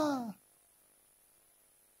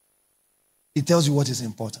 It tells you what is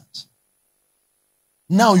important.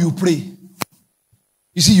 Now you pray.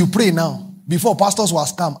 You see, you pray now. Before, pastors were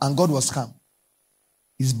scam and God was scam.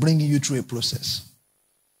 He's bringing you through a process.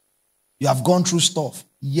 You have gone through stuff,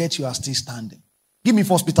 yet you are still standing. Give me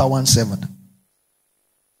 1 Peter 1:7.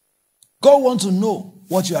 God wants to know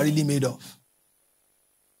what you are really made of.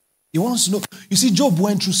 He wants to know. You see, Job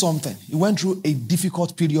went through something. He went through a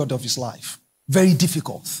difficult period of his life. Very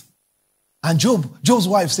difficult. And Job's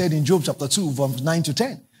wife said in Job chapter 2, verse 9 to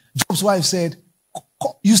 10, Job's wife said,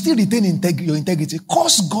 you still retain your integrity.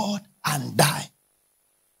 Curse God and die.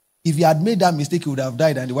 If he had made that mistake, he would have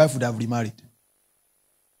died and the wife would have remarried.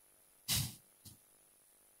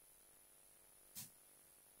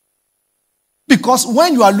 Because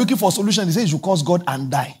when you are looking for a solution, he says you curse God and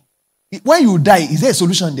die. When you die, is there a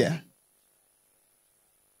solution there?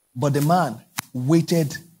 But the man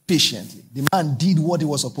waited patiently. The man did what he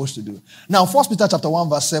was supposed to do. Now, 1 Peter chapter 1,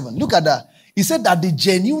 verse 7. Look at that. He said that the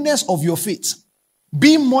genuineness of your faith,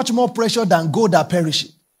 being much more precious than gold that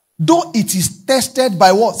perishes, though it is tested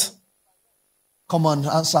by what? Come on,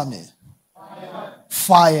 answer me.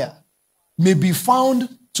 Fire. May be found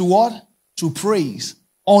to what? To praise,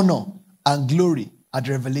 honor, and glory at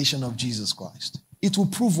the revelation of Jesus Christ. It will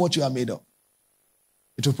prove what you are made of.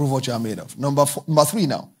 It will prove what you are made of. Number 3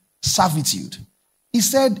 now. Servitude. He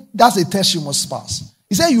said, that's a test you must pass.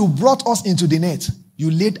 He said, you brought us into the net.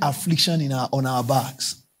 You laid affliction on our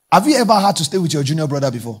backs. Have you ever had to stay with your junior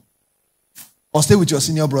brother before? Or stay with your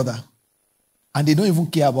senior brother? And they don't even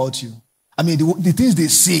care about you. I mean, the things they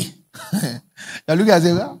say. You look at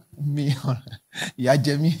them, me, yeah,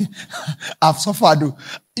 Jamie, I've suffered.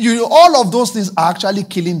 All of those things are actually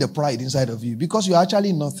killing the pride inside of you because you're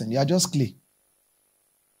actually nothing. You're just clay.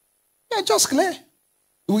 You're just clay.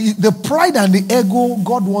 The pride and the ego,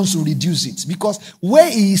 God wants to reduce it because where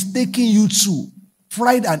He is taking you to,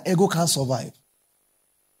 pride and ego can't survive.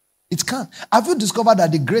 It can't. Have you discovered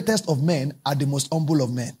that the greatest of men are the most humble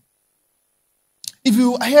of men? If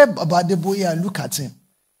you hear about the boy and look at him,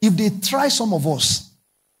 if they try some of us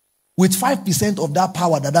with 5% of that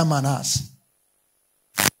power that man has,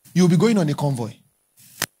 you'll be going on a convoy.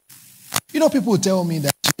 People tell me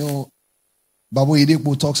that, Babu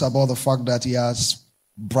Idepo talks about the fact that he has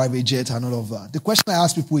private jet and all of that. The question I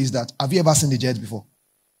ask people is that, have you ever seen the jet before?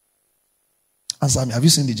 Answer me, have you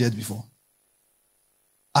seen the jet before?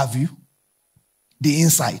 Have you? The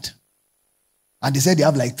inside. And they said they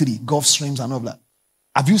have like 3 Gulf Streams and all that.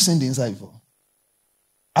 Have you seen the inside before?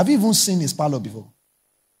 Have you even seen his parlor before?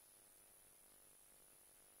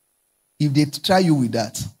 If they try you with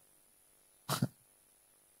that,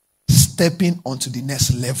 stepping onto the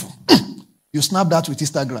next level, you snap that with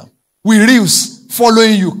Instagram. With reels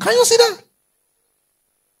following you. Can you see that?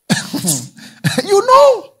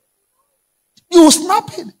 You snap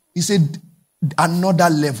it. He said another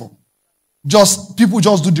level. People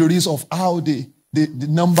just do the reels of how the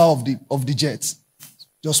number of the jets.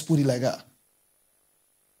 Just put it like that.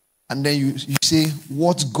 And then you say,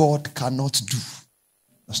 what God cannot do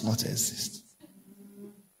does not exist.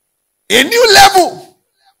 A new level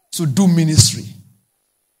to do ministry.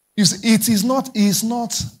 You see, it's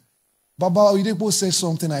not. Baba Oyedepo said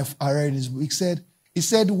something I read in his book. He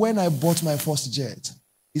said, when I bought my first jet,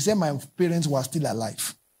 he said my parents were still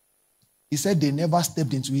alive. He said they never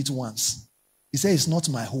stepped into it once. He said it's not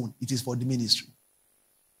my own, it is for the ministry.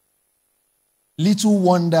 Little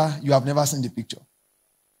wonder you have never seen the picture.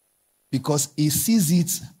 Because he sees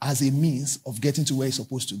it as a means of getting to where he's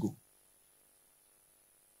supposed to go.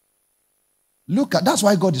 That's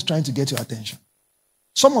why God is trying to get your attention.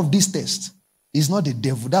 Some of these tests is not the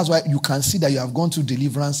devil. That's why you can see that you have gone through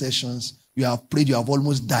deliverance sessions, you have prayed, you have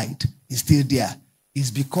almost died. It's still there. It's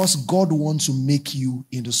because God wants to make you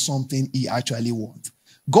into something He actually wants.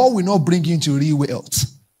 God will not bring you into real wealth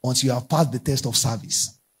until you have passed the test of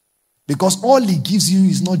service. Because all He gives you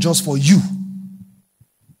is not just for you.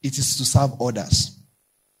 It is to serve others.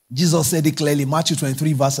 Jesus said it clearly, Matthew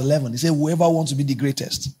 23 verse 11. He said, whoever wants to be the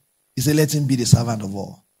greatest, He said, let him be the servant of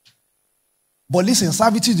all. But listen,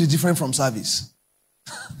 servitude is different from service.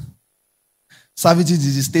 Servitude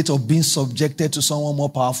is the state of being subjected to someone more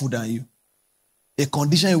powerful than you. A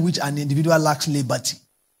condition in which an individual lacks liberty.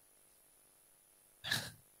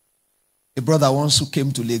 A brother once who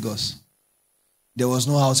came to Lagos, there was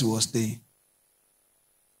no house he was staying.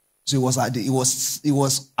 So he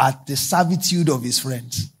was at the servitude of his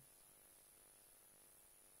friends.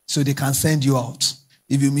 So they can send you out.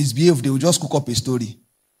 If you misbehave, they will just cook up a story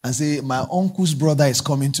and say, my uncle's brother is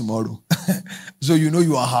coming tomorrow. So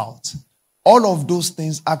you are out. All of those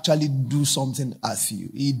things actually do something at you.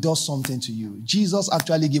 It does something to you. Jesus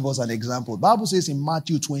actually gave us an example. The Bible says in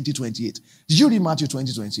Matthew 20:28. Did you read Matthew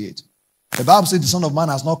 20:28? The Bible says the Son of Man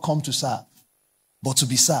has not come to serve, but to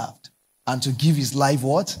be served. And to give his life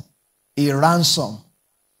what? A ransom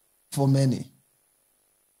for many.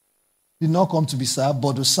 Did not come to be served,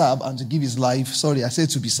 but to serve and to give his life. Sorry, I said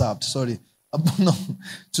to be served. Sorry. No,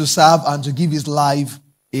 to serve and to give his life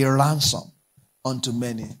a ransom unto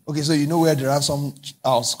many. Okay, so you know where the ransom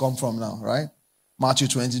house come from now, right? Matthew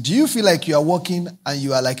 20. Do you feel like you are working and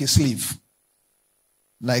you are like a slave?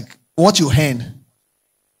 Like what you earn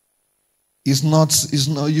is not,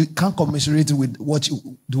 you can't commiserate it with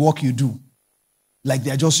the work you do. Like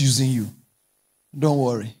they're just using you. Don't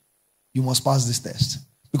worry. You must pass this test.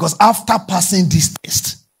 Because after passing this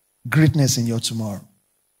test, greatness in your tomorrow.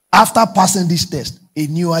 After passing this test, a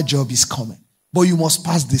newer job is coming. But you must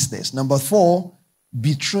pass this test. Number 4,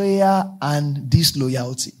 betrayal and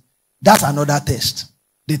disloyalty. That's another test.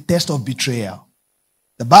 The test of betrayal.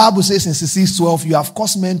 The Bible says in 6:12, you have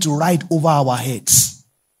caused men to ride over our heads.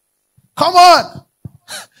 Come on.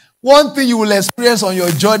 One thing you will experience on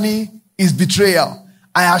your journey is betrayal.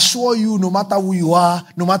 I assure you, no matter who you are,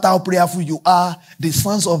 no matter how prayerful you are, the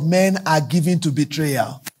sons of men are given to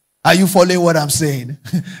betrayal. Are you following what I'm saying?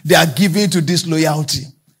 They are given to disloyalty.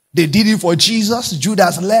 They did it for Jesus.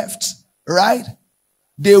 Judas left, right?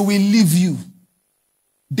 They will leave you.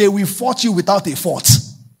 They will fault you without a fault.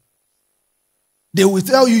 They will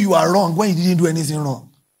tell you you are wrong when you didn't do anything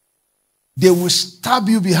wrong. They will stab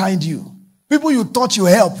you behind you. People you thought you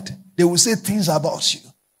helped, they will say things about you.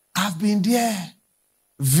 I've been there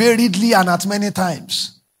variedly and at many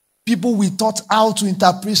times. People we taught how to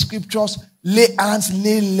interpret scriptures, lay hands,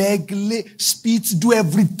 lay leg, lay spit, do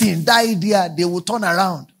everything. That idea, they will turn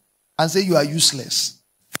around and say you are useless.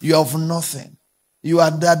 You have nothing. You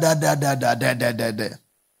are da.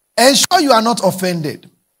 Ensure you are not offended.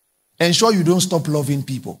 Ensure you don't stop loving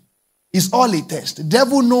people. It's all a test. The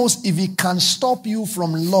devil knows if he can stop you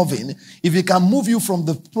from loving, if he can move you from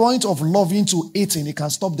the point of loving to hating, he can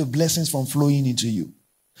stop the blessings from flowing into you.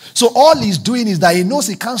 So all he's doing is that he knows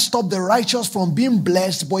he can't stop the righteous from being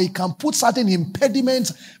blessed, but he can put certain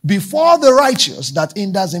impediments before the righteous that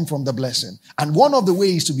hinders him from the blessing. And one of the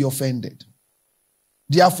ways is to be offended.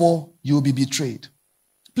 Therefore, you will be betrayed.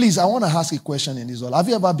 Please, I want to ask a question in this hall. Have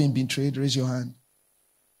you ever been betrayed? Raise your hand.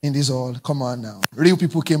 In this hall, come on now. Real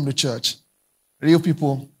people came to church. Real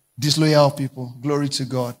people, disloyal people. Glory to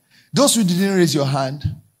God. Those who didn't raise your hand,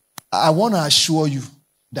 I want to assure you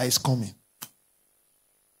that it's coming.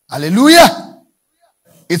 Hallelujah.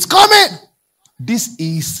 It's coming. This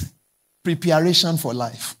is preparation for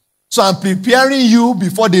life. So I'm preparing you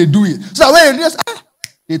before they do it. So when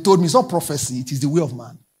they told me it's not prophecy, it is the way of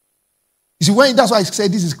man. You see, that's why I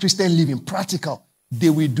said this is Christian living, practical. They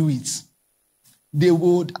will do it. You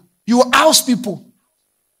will house people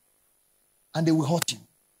and they will hurt you.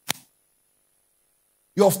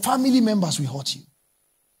 Your family members will hurt you.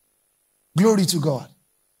 Glory to God.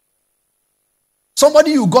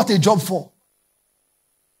 Somebody you got a job for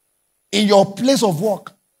in your place of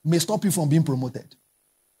work may stop you from being promoted.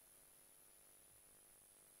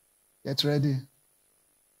 Get ready.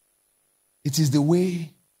 It is the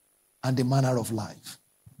way and the manner of life.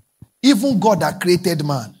 Even God that created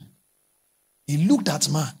man, he looked at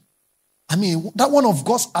man. I mean, that one of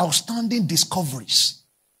God's outstanding discoveries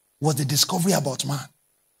was the discovery about man.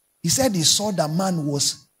 He said he saw that man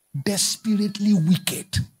was desperately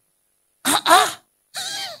wicked.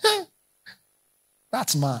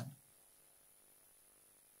 That's man.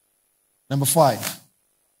 Number 5.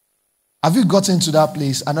 Have you gotten to that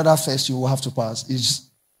place? Another test you will have to pass is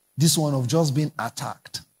this one of just being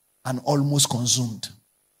attacked and almost consumed.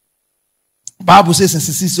 Bible says in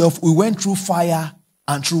 6:12, we went through fire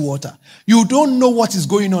and through water. You don't know what is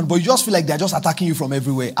going on, but you just feel like they're just attacking you from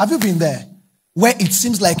everywhere. Have you been there? Where it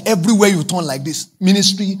seems like everywhere you turn like this,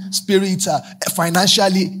 ministry, spirit,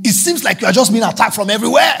 financially, it seems like you are just being attacked from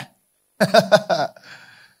everywhere.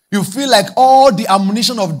 You feel like all the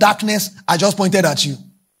ammunition of darkness are just pointed at you.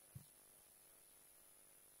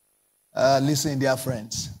 Listen, dear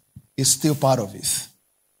friends, it's still part of it.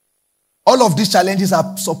 All of these challenges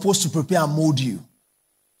are supposed to prepare and mold you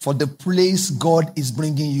for the place God is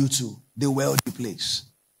bringing you to, the wealthy place.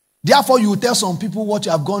 Therefore, you tell some people what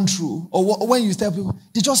you have gone through, or when you tell people,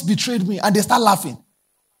 they just betrayed me, and they start laughing.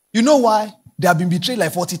 You know why? They have been betrayed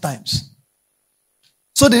like 40 times.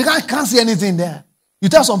 So they can't see anything there. You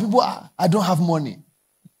tell some people, I don't have money.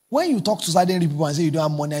 When you talk to certain people and say you don't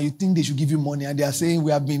have money, and you think they should give you money, and they are saying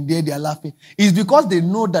we have been there, they are laughing, it's because they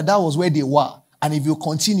know that was where they were. And if you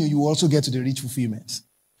continue, you will also get to the rich fulfillment.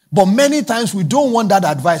 But many times we don't want that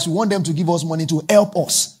advice. We want them to give us money to help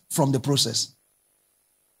us from the process.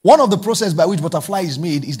 One of the process by which butterfly is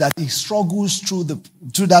made is that it struggles through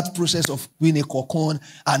that process of being a cocoon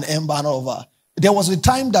and ember and all over. There was a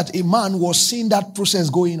time that a man was seeing that process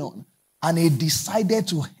going on, and he decided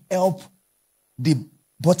to help the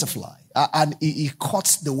butterfly, and he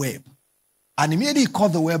caught the web. And immediately he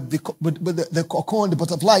caught the web, the cocoon, the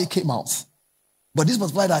butterfly came out. But this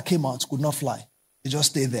butterfly that came out could not fly. It just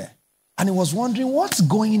stayed there. And he was wondering, what's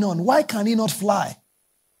going on? Why can he not fly?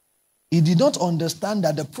 He did not understand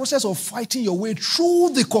that the process of fighting your way through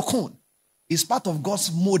the cocoon is part of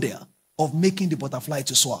God's model of making the butterfly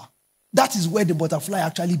to soar. That is where the butterfly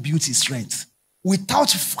actually builds its strength. Without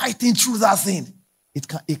fighting through that thing, it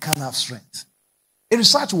can't have strength. A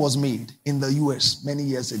research was made in the US many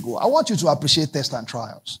years ago. I want you to appreciate tests and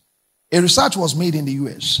trials. A research was made in the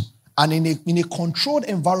US, and in a controlled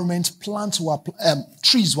environment,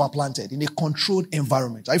 trees were planted in a controlled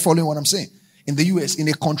environment. Are you following what I'm saying? In the US, in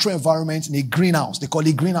a controlled environment, in a greenhouse, they call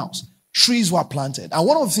it greenhouse, trees were planted. And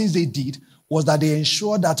one of the things they did was that they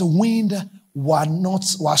ensured that wind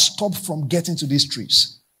was stopped from getting to these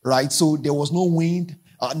trees, right? So there was no wind,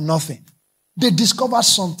 nothing. They discovered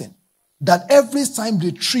something, that every time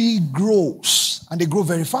the tree grows, and they grow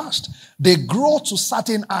very fast, they grow to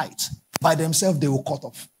certain height, by themselves they will cut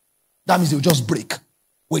off. That means they will just break.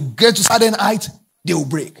 When they get to certain height, they will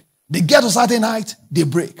break. They get to certain height, they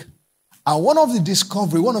break. And one of the things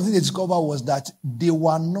they discovered was that they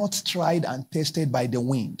were not tried and tested by the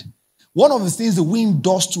wind. One of the things the wind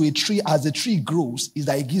does to a tree as the tree grows is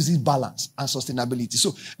that it gives it balance and sustainability.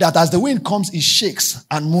 So that as the wind comes, it shakes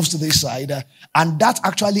and moves to this side. And that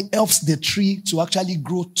actually helps the tree to actually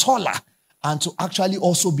grow taller and to actually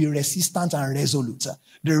also be resistant and resolute.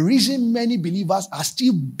 The reason many believers are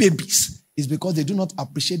still babies is because they do not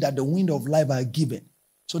appreciate that the wind of life are given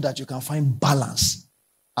so that you can find balance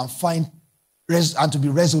and and to be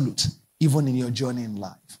resolute even in your journey in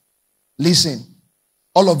life. Listen,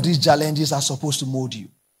 all of these challenges are supposed to mold you.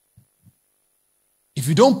 If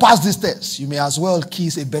you don't pass this test, you may as well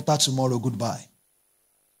kiss a better tomorrow goodbye.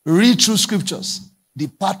 Read through scriptures. The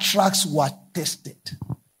patriarchs were tested.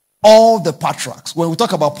 All the patriarchs. When we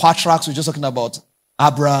talk about patriarchs, we're just talking about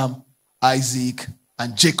Abraham, Isaac,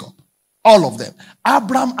 and Jacob. All of them.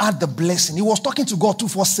 Abraham had the blessing. He was talking to God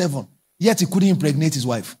 24/7, yet he couldn't impregnate his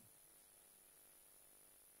wife.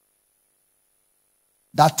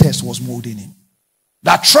 That test was molding him.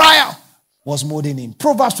 That trial was molding him.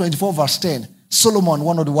 Proverbs 24 verse 10. Solomon,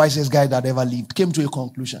 one of the wisest guys that ever lived, came to a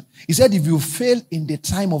conclusion. He said, if you fail in the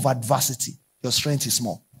time of adversity, your strength is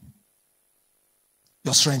small.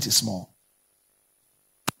 Your strength is small.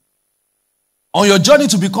 On your journey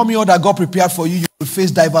to becoming all that God prepared for you, you will face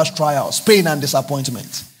diverse trials, pain and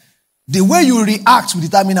disappointment. The way you react will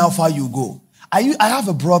determine how far you go. I have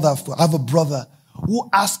a brother who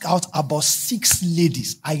asked out about 6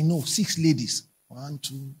 ladies. I know, 6 ladies. 1,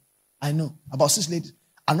 2, I know, about 6 ladies.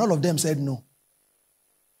 And all of them said no.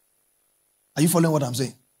 Are you following what I'm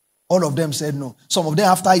saying? All of them said no. Some of them,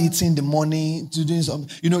 after eating the money, to doing some,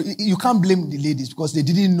 you can't blame the ladies because they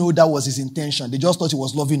didn't know that was his intention. They just thought he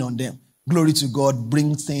was loving on them. Glory to God,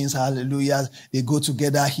 bring things, hallelujah. They go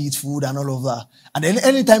together, eat food and all of that. And then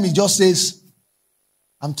anytime he just says,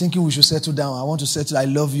 I'm thinking we should settle down. I want to settle. I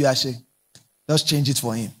love you, Ashe. Just change it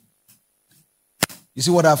for him. You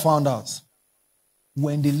see what I found out?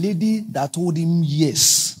 When the lady that told him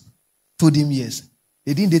yes, they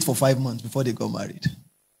didn't date for 5 months before they got married.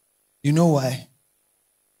 You know why?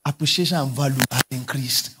 Appreciation and value have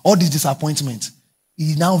increased. All this disappointment,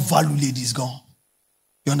 he now value ladies gone.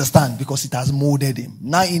 You understand? Because it has molded him.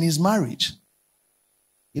 Now in his marriage,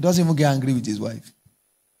 he doesn't even get angry with his wife.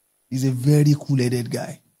 He's a very cool-headed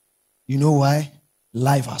guy. You know why?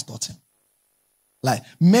 Life has taught him.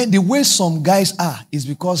 The way some guys are is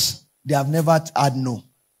because they have never had no.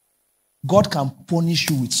 God can punish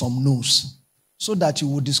you with some no's so that you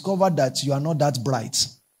will discover that you are not that bright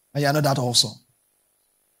and you are not that awesome.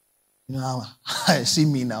 See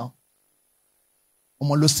me now. You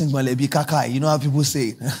know how people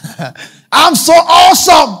say, I'm so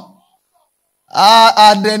awesome.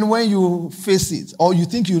 And then when you face it, or you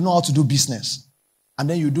think you know how to do business, and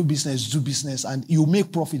then you do business, and you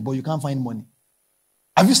make profit, but you can't find money.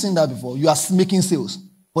 Have you seen that before? You are making sales,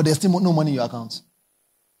 but there's still no money in your account.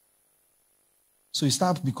 So you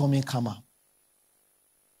start becoming calmer.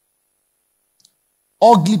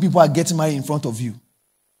 Ugly people are getting married in front of you.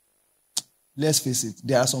 Let's face it.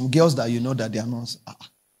 There are some girls that you know that they are not.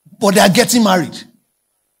 But they are getting married.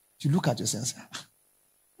 You look at yourself and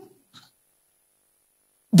say,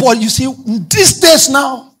 but you see, these days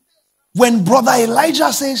now, when Brother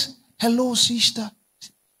Elijah says, hello, sister.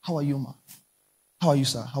 How are you, ma? How are you,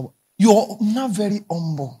 sir? You're not very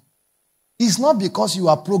humble. It's not because you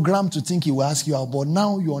are programmed to think he will ask you out, but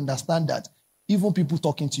now you understand that even people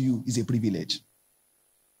talking to you is a privilege.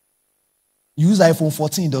 You use iPhone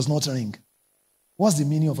 14, it does not ring. What's the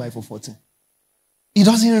meaning of iPhone 14? It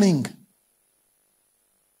doesn't ring.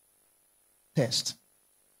 Test.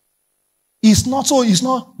 It's not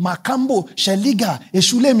Makambo, Sheliga,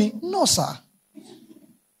 Eshulemi. No, sir.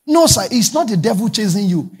 No, sir. It's not the devil chasing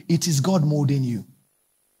you. It is God molding you.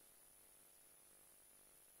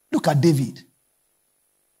 Look at David.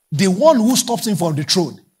 The one who stopped him from the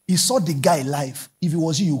throne. He saw the guy alive. If it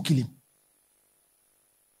was you, you kill him.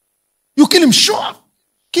 You kill him, sure.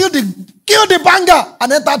 Kill the banger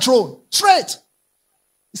and enter throne. Straight.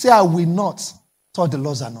 He said, I will not touch the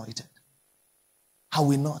Lord's anointed. I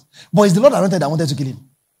will not. But it's the Lord anointed that wanted to kill him.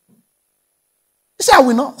 He said, I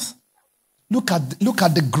will not. Look at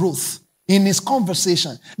the growth in his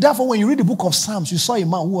conversation. Therefore, when you read the book of Psalms, you saw a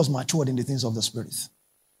man who was matured in the things of the Spirit.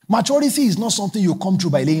 Maturity is not something you come through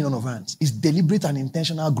by laying on of hands. It's deliberate and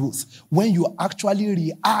intentional growth when you actually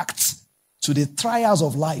react to the trials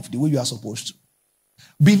of life the way you are supposed to.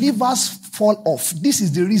 Believers fall off. This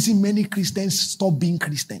is the reason many Christians stop being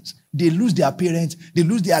Christians. They lose their parents, they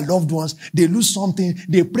lose their loved ones, they lose something,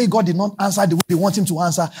 they pray God did not answer the way they want him to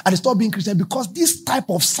answer, and they stop being Christian because this type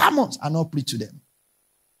of sermons are not preached to them.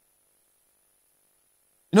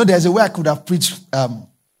 You know, there's a way I could have preached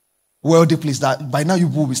wealthy place that by now you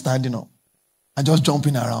will be standing up and just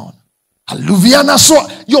jumping around. Alluviana, so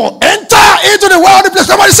you enter into the wealthy place.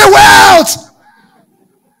 Somebody say wealth.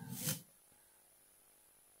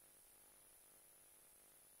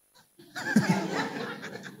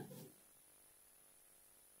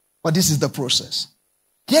 But this is the process.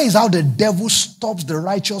 Here is how the devil stops the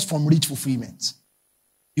righteous from rich fulfillment.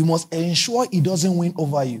 You must ensure he doesn't win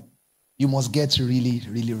over you. You must get really,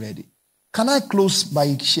 really ready. Can I close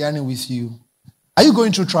by sharing with you? Are you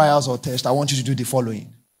going through trials or tests? I want you to do the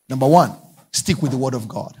following. Number one, stick with the word of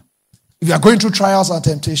God. If you are going through trials or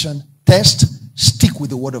temptation, test, stick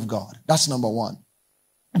with the word of God. That's number one.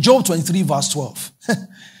 Job 23 verse 12.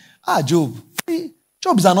 Job.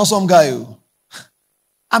 Job is an awesome guy.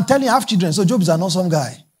 I'm telling you, I have children, so Job is an awesome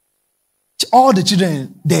guy. All the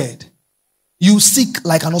children dead. You sick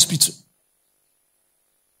like an hospital.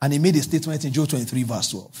 And he made a statement in Job 23 verse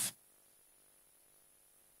 12.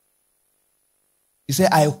 He said,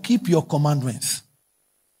 I'll keep your commandments.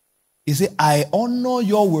 He said, I honor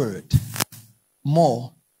your word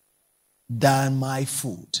more than my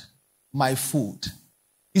food. My food.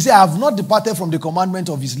 He said, I have not departed from the commandment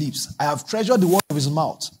of his lips. I have treasured the word of his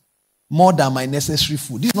mouth more than my necessary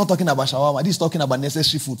food. This is not talking about shawarma. This is talking about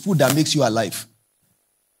necessary food. Food that makes you alive.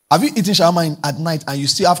 Have you eaten shawarma at night and you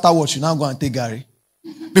still afterwards you now go and take Gary?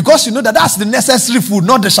 Because you know that that's the necessary food,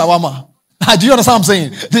 not the shawarma. Do you understand what I'm saying?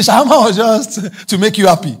 The shawarma was just to make you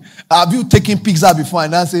happy. Have you taken pizza before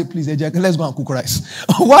and then say, please, Ejek, let's go and cook rice?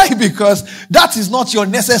 Why? Because that is not your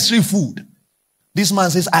necessary food. This man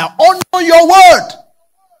says, I honor your word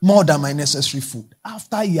more than my necessary food.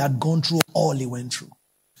 After he had gone through all he went through.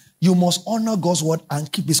 You must honor God's word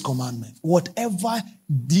and keep his commandment. Whatever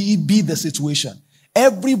be the situation.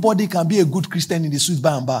 Everybody can be a good Christian in the sweet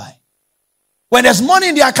by and by. When there's money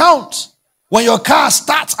in the account, when your car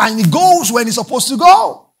starts and it goes when it's supposed to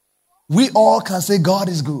go, we all can say God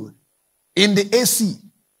is good. In the AC,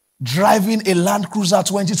 driving a Land Cruiser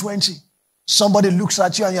 2020, somebody looks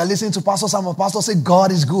at you and you're listening to Pastor Sam and Pastor say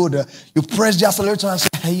God is good. You press the accelerator and say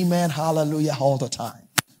amen, hallelujah all the time.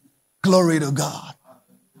 Glory to God.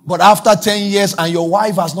 But after 10 years and your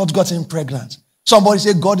wife has not gotten pregnant, somebody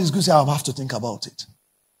say God is good. Say, I'll have to think about it.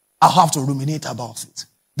 I'll have to ruminate about it.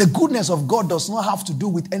 The goodness of God does not have to do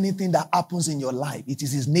with anything that happens in your life. It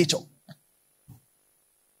is his nature.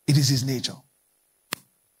 It is his nature.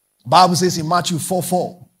 The Bible says in Matthew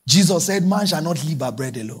 4:4, Jesus said, man shall not live by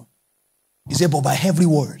bread alone. He said, but by every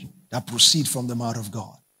word that proceeds from the mouth of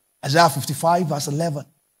God. Isaiah 55 verse 11.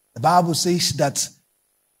 The Bible says that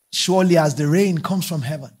surely as the rain comes from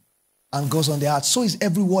heaven and goes on the earth, so is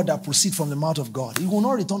every word that proceeds from the mouth of God. It will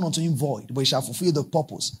not return unto him void, but it shall fulfill the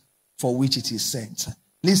purpose for which it is sent.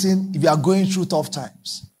 Listen, if you are going through tough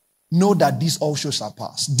times, know that this also shall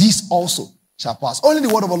pass. This also shall pass. Only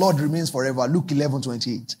the word of the Lord remains forever. Luke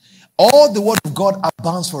 11:28. All the word of God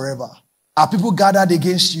abounds forever. Are people gathered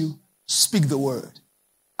against you? Speak the word.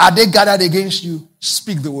 Are they gathered against you?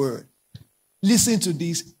 Speak the word. Listen to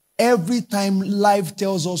this. Every time life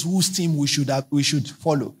tells us whose team we should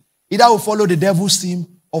follow. Either we follow the devil's team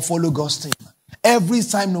or follow God's team. Every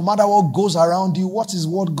time, no matter what goes around you, what is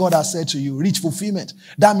what God has said to you? Reach fulfillment.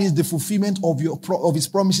 That means the fulfillment of his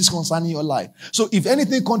promises concerning your life. So if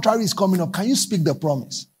anything contrary is coming up, can you speak the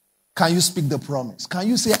promise? Can you speak the promise? Can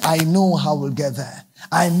you say, I know how we'll get there.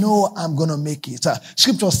 I know I'm going to make it.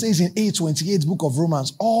 Scripture says in 8:28, book of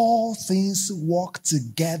Romans, all things work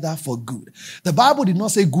together for good. The Bible did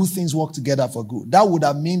not say good things work together for good. That would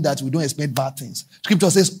have meant that we don't expect bad things. Scripture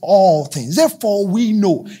says all things. Therefore we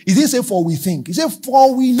know. It didn't say for we think. It said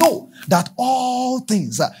for we know that all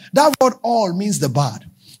things. That word all means the bad.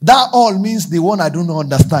 That all means the one I don't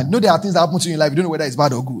understand. You know, there are things that happen to you in life. You don't know whether it's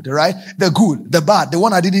bad or good, right? The good, the bad, the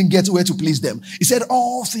one I didn't get where to please them. He said,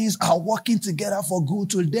 all things are working together for good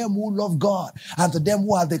to them who love God and to them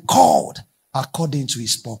who are the called according to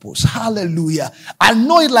his purpose. Hallelujah. I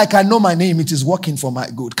know it like I know my name. It is working for my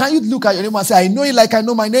good. Can you look at your name and say, I know it like I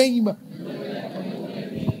know my name?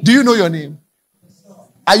 Do you know your name?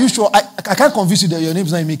 Are you sure? I can't convince you that your name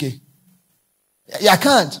is not Emike. I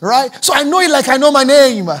can't, right? So I know it like I know my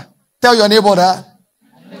name. Tell your neighbor that.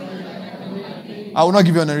 I will not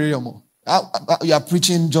give you an area more. You are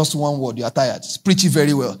preaching just one word. You are tired. Preach it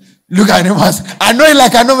very well. Look at him. I know it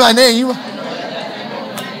like I know my name.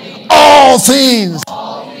 All things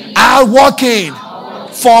are working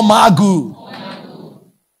for my good.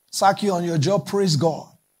 Sack you on your job, praise God.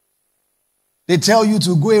 They tell you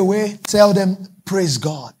to go away, tell them, praise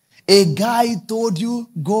God. A guy told you,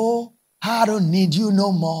 go, I don't need you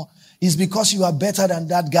no more. It's because you are better than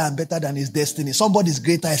that guy and better than his destiny. Somebody's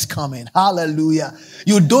greater is coming. Hallelujah.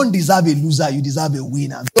 You don't deserve a loser. You deserve a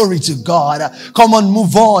winner. Glory to God. Come on,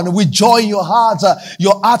 move on. With joy in your heart.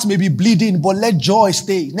 Your heart may be bleeding, but let joy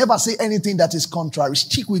stay. Never say anything that is contrary.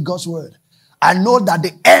 Stick with God's word. I know that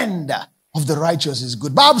the end of the righteous is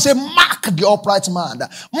good. Bible says, mark the upright man.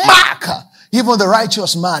 Mark even the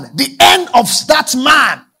righteous man. The end of that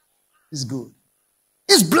man is good.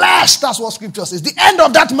 He's blessed. That's what scripture says. The end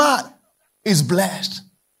of that man is blessed.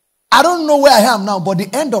 I don't know where I am now, but the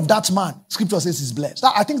end of that man, scripture says, is blessed.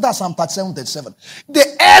 I think that's Psalm 37, 37.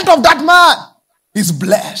 The end of that man is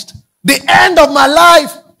blessed. The end of my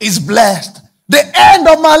life is blessed. The end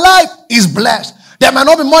of my life is blessed. There might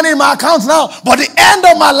not be money in my account now, but the end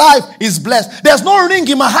of my life is blessed. There's no ring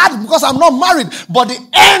in my heart because I'm not married, but the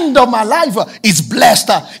end of my life is blessed.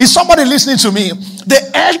 Is somebody listening to me?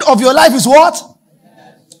 The end of your life is what?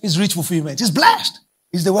 Is rich fulfillment. It's blessed.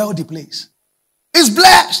 It's the wealthy place. It's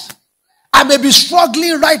blessed. I may be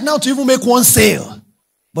struggling right now to even make one sale,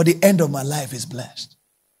 but the end of my life is blessed.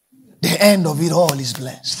 The end of it all is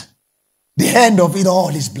blessed. The end of it all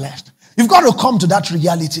is blessed. You've got to come to that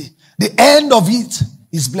reality. The end of it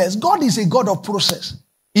is blessed. God is a God of process.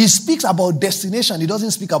 He speaks about destination. He doesn't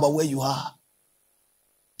speak about where you are.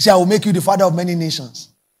 He said, I will make you the father of many nations.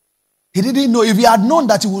 He didn't know. If he had known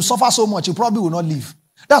that he would suffer so much, he probably would not live.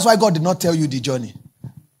 That's why God did not tell you the journey.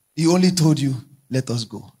 He only told you, let us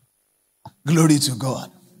go. Glory to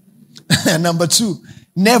God. And number 2,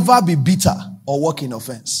 never be bitter or walk in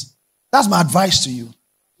offense. That's my advice to you.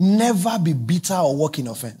 Never be bitter or walk in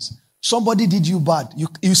offense. Somebody did you bad.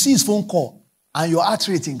 You see his phone call and your heart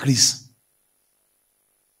rate increase.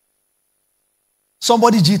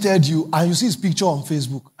 Somebody cheated you and you see his picture on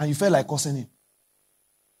Facebook and you felt like cursing him.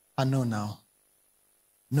 And no, now.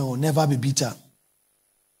 No, never be bitter.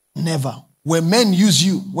 Never. When men use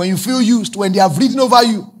you, when you feel used, when they have ridden over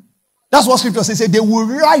you, that's what scripture says. They will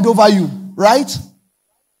ride over you, right?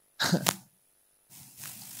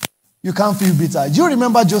 You can't feel bitter. Do you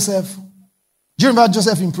remember Joseph? Do you remember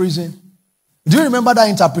Joseph in prison? Do you remember that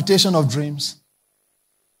interpretation of dreams?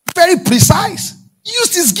 Very precise.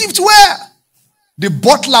 Used his gift where? The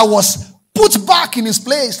butler was put back in his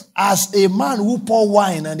place as a man who poured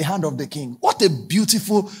wine in the hand of the king. What a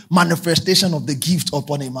beautiful manifestation of the gift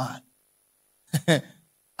upon a man.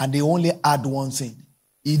 And they only add one thing.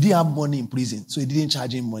 He didn't have money in prison, so he didn't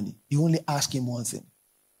charge him money. He only asked him one thing.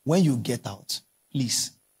 When you get out,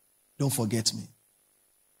 please, don't forget me.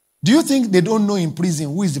 Do you think they don't know in prison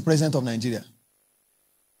who is the president of Nigeria?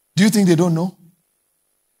 Do you think they don't know?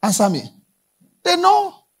 Answer me. They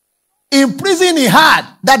know. In prison he had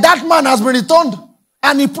that man has been returned.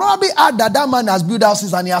 And he probably had that man has built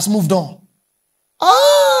houses and he has moved on.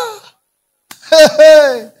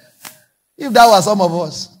 If that was some of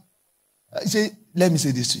us. Let me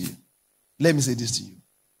say this to you. Let me say this to you.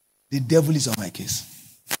 The devil is on my case.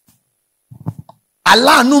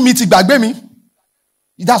 Allah knew me to bagbe me.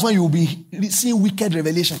 That's when you will be seeing wicked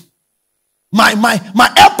revelation. My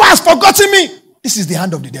helper has forgotten me. This is the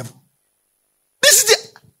hand of the devil.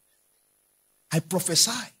 I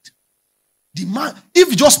prophesied. The man, if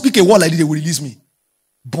you just speak a word like this, they will release me.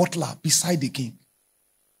 Butler beside the king.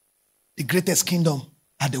 The greatest kingdom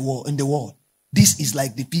in the world. This is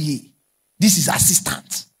like the PA. This is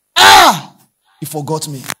assistant. He forgot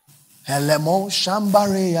me. And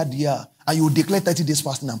you will declare 30 days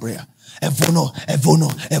fasting and prayer.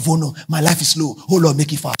 Evono. My life is slow. Oh Lord,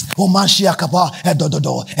 make it fast. Oh man,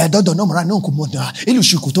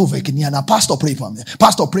 Pastor, pray for me.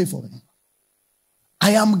 Pastor, pray for me.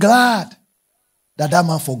 I am glad that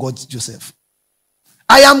man forgot Joseph.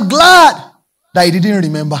 I am glad that he didn't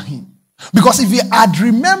remember him. Because if he had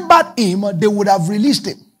remembered him, they would have released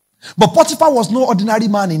him. But Potiphar was no ordinary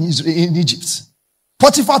man in Egypt.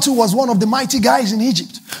 Potiphar too was one of the mighty guys in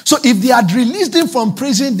Egypt. So if they had released him from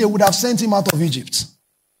prison, they would have sent him out of Egypt.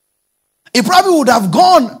 He probably would have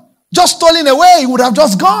gone, just stolen away. He would have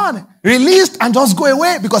just gone, released and just go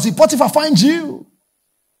away. Because if Potiphar finds you,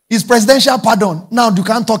 it's presidential pardon. Now you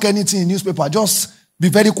can't talk anything in newspaper. Just be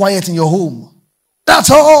very quiet in your home. That's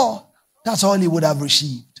all. That's all he would have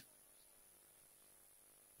received.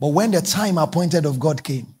 But when the time appointed of God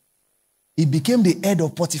came, he became the head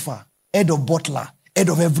of Potiphar, head of butler, head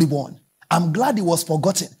of everyone. I'm glad he was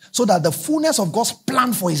forgotten so that the fullness of God's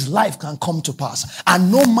plan for his life can come to pass. And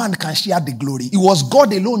no man can share the glory. It was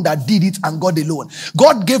God alone that did it, and God alone.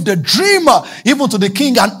 God gave the dream even to the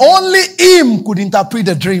king, and only him could interpret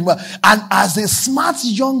the dream. And as a smart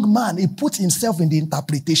young man, he put himself in the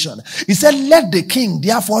interpretation. He said, let the king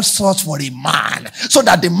therefore search for a man, so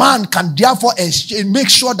that the man can therefore make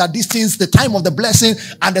sure that these things, the time of the blessing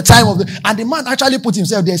and the time of the... And the man actually put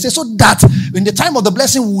himself there. He said, so that in the time of the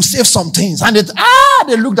blessing, we will save something. And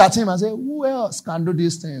they looked at him and said, who else can do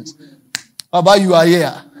these things? How about you are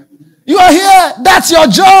here? You are here. That's your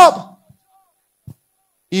job.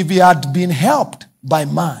 If he had been helped by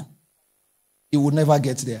man, he would never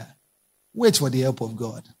get there. Wait for the help of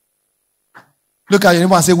God. Look at your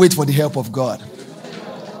neighbor and say, wait for the help of God.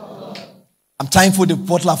 I'm thankful the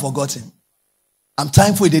butler forgot him. I'm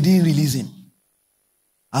thankful they didn't release him.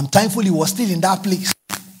 I'm thankful he was still in that place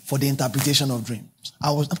for the interpretation of dreams.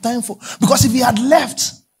 I'm thankful. Because if he had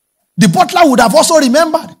left, the butler would have also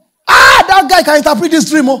remembered. That guy can interpret this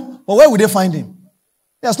dream. But where would they find him?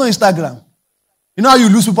 There's no Instagram. You know how you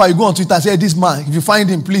lose people, you go on Twitter and say, this man, if you find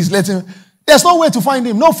him, please let him. There's no way to find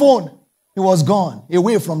him. No phone. He was gone.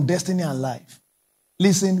 Away from destiny and life.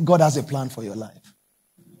 Listen, God has a plan for your life.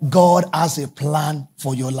 God has a plan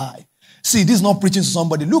for your life. See, this is not preaching to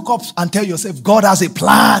somebody. Look up and tell yourself, God has a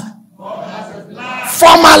plan. God has a plan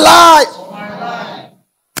for my life.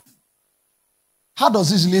 How does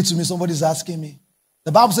this relate to me? Somebody's asking me.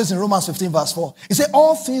 The Bible says in Romans 15 verse 4, it says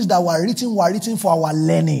all things that were written for our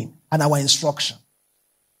learning and our instruction.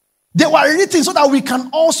 They were written so that we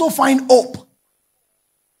can also find hope.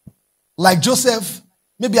 Like Joseph,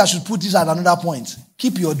 maybe I should put this at another point.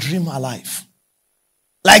 Keep your dream alive.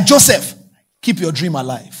 Like Joseph, keep your dream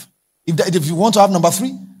alive. If you want to have number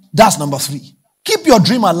 3, that's number 3. Keep your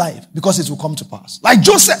dream alive because it will come to pass. Like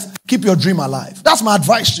Joseph, keep your dream alive. That's my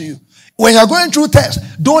advice to you. When you're going through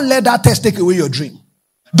tests, don't let that test take away your dream.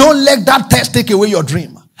 Don't let that test take away your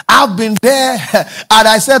dream. I've been there and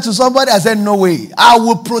I said to somebody, I said, no way. I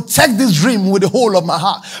will protect this dream with the whole of my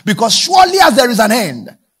heart. Because surely as there is an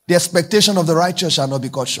end, the expectation of the righteous shall not be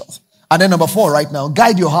cut short. And then number 4 right now,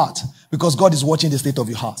 guide your heart. Because God is watching the state of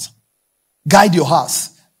your heart. Guide your heart.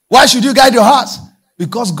 Why should you guide your heart?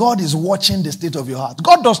 Because God is watching the state of your heart.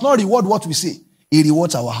 God does not reward what we say. He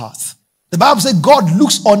rewards our heart. The Bible says God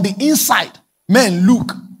looks on the inside. Men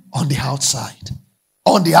look on the outside.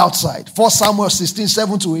 On the outside. 1 Samuel 16,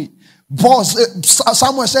 7-8.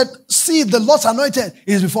 Samuel said, see, the Lord's anointed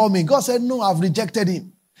is before me. God said, no, I've rejected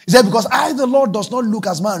him. He said, because I, the Lord, does not look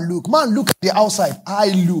as man look. Man look at the outside. I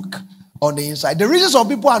look on the inside. The reason some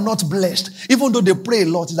people are not blessed, even though they pray a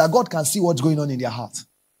lot, is that God can see what's going on in their heart.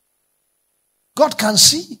 God can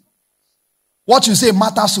see. What you say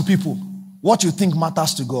matters to people. What you think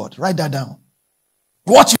matters to God. Write that down.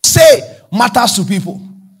 What you say matters to people.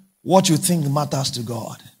 What you think matters to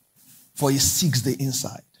God. For he seeks the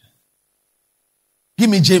inside. Give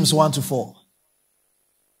me James 1-4.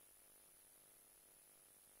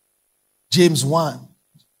 James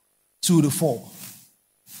 1:2-4.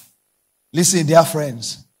 Listen, dear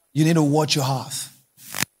friends. You need to watch your heart.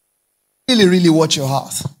 Really, really watch your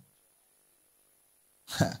heart.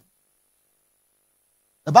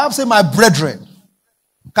 The Bible says, my brethren.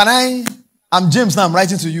 I'm James now, I'm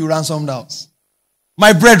writing to you, ransomed house.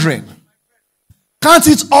 My brethren, count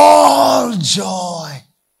it all joy.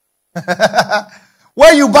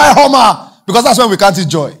 When you buy Homer, because that's when we count it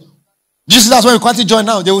joy. This is that's when we count it joy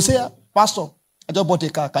now. They will say, Pastor, I just bought a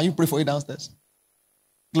car. Can you pray for it downstairs?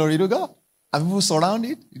 Glory to God. And people surround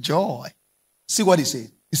it. Joy. See what he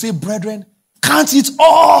said. He said, brethren, count it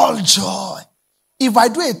all joy. If I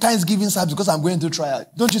do a Thanksgiving service because I'm going through trial,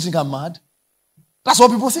 don't you think I'm mad? That's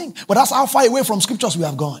what people think. But that's how far away from scriptures we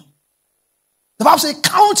have gone. The Bible says,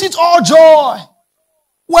 count it all joy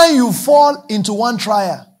when you fall into one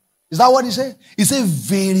trial. Is that what he said? He said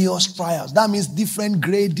various trials. That means different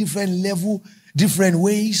grade, different level, different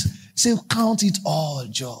ways. He said, count it all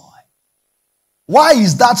joy. Why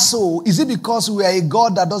is that so? Is it because we are a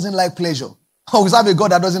God that doesn't like pleasure? Or we have a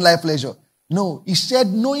God that doesn't like pleasure? No. He said,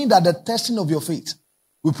 knowing that the testing of your faith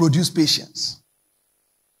will produce patience.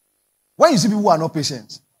 When you see people who are not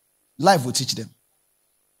patient, life will teach them.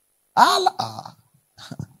 Allah.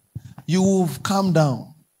 You will calm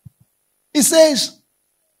down. He says,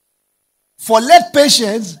 for let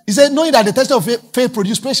patience, he said, knowing that the testing of faith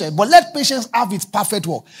produces patience, but let patience have its perfect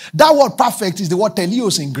work. That word perfect is the word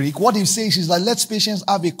teleos in Greek. What he says is that let patience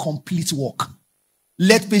have a complete work.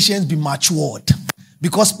 Let patience be matured,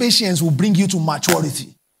 because patience will bring you to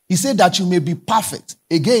maturity. He said that you may be perfect.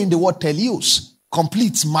 Again, the word teleos,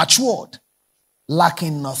 complete, matured,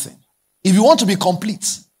 lacking nothing. If you want to be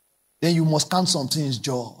complete, then you must count some things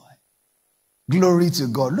joy. Glory to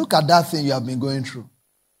God. Look at that thing you have been going through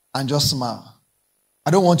and just smile.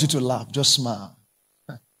 I don't want you to laugh, just smile.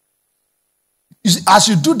 You see, as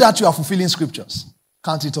you do that, you are fulfilling scriptures.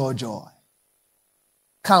 Count it all joy.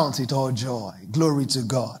 Count it all joy. Glory to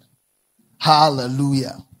God.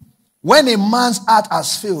 Hallelujah. When a man's heart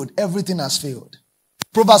has failed, everything has failed.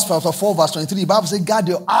 Proverbs 4 verse 23, the Bible says, guard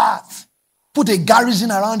your heart. Put a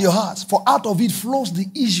garrison around your heart, for out of it flows the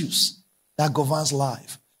issues that governs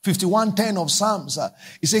life. 51:10 of Psalms,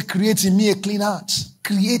 he said, create in me a clean heart.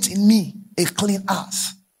 Create in me a clean heart.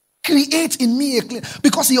 Create in me a clean,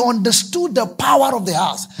 because he understood the power of the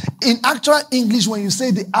heart. In actual English, when you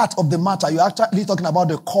say the heart of the matter, you're actually talking about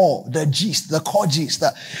the core, the gist, the core gist.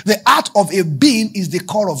 The heart of a being is the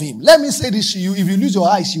core of him. Let me say this to you. If you lose your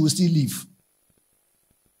eyes, you will still live.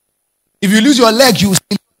 If you lose your leg, you will still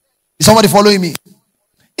live. Is somebody following me?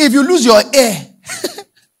 If you lose your ear,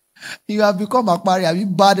 you have become a pariah, have you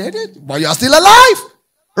bad-headed, but you are still alive.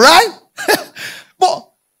 Right? But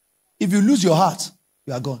if you lose your heart,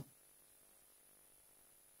 you are gone.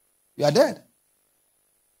 You are dead.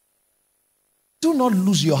 Do not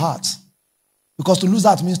lose your heart. Because to lose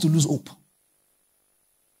heart means to lose hope.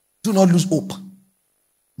 Do not lose hope.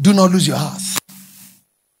 Do not lose your heart.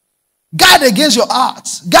 Guide against your heart.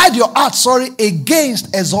 Guide your heart,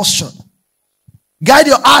 against exhaustion. Guide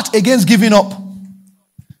your heart against giving up.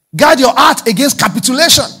 Guide your heart against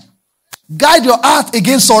capitulation. Guide your heart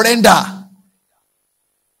against surrender.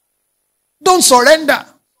 Don't surrender.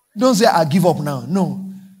 Don't say, I give up now. No.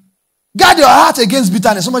 Guard your heart against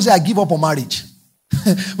bitterness. Somebody say, I give up on marriage.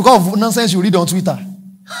 Because of nonsense you read on Twitter.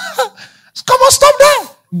 Come on, stop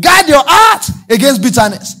there. Guard your heart against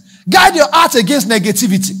bitterness. Guard your heart against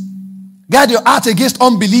negativity. Guard your heart against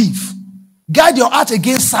unbelief. Guard your heart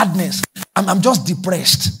against sadness. I'm just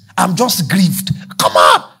depressed. I'm just grieved. Come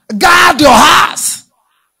on. Guard your heart.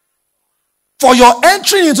 For your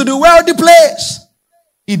entry into the wealthy place,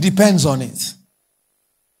 it depends on it.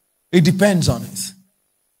 It depends on it.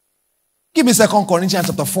 Give me 2 Corinthians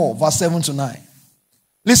chapter 4, verse 7 to 9.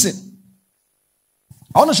 Listen.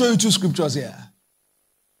 I want to show you two scriptures here.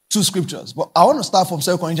 Two scriptures. But I want to start from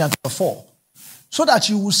 2 Corinthians chapter 4. So that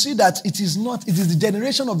you will see that it is the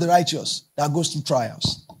generation of the righteous that goes through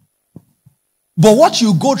trials. But what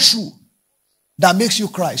you go through that makes you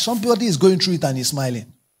cry, somebody is going through it and is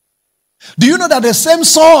smiling. Do you know that the same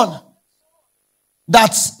sun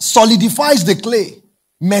that solidifies the clay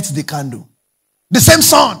met the candle? The same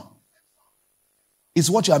sun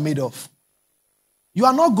is what you are made of. You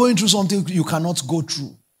are not going through something you cannot go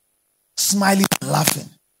through. Smiling and laughing.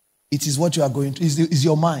 It is what you are going through. Is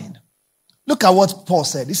your mind. Look at what Paul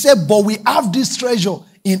said. He said, but we have this treasure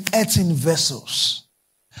in earthen vessels,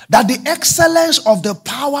 that the excellence of the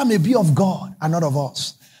power may be of God and not of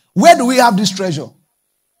us. Where do we have this treasure?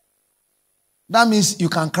 That means you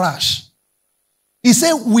can crash. He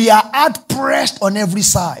said, we are hard pressed on every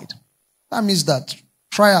side. That means that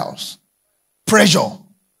trials, pressure.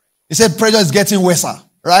 He said pressure is getting worse,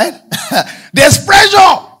 right? There's pressure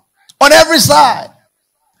on every side.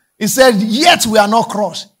 He said, yet we are not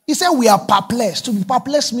crushed. He said we are perplexed. To be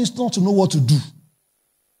perplexed means not to know what to do.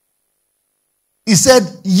 He said,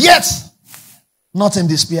 yet not in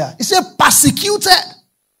despair. He said persecuted,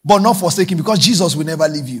 but not forsaken, because Jesus will never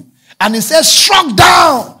leave you. And he says struck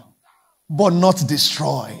down, but not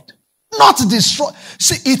destroyed. Not destroyed.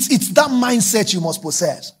 See, it's that mindset you must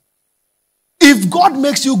possess. If God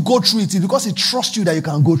makes you go through it, it's because he trusts you that you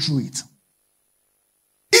can go through it.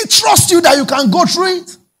 He trusts you that you can go through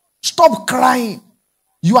it. Stop crying.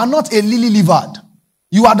 You are not a lily-livered.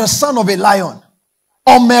 You are the son of a lion.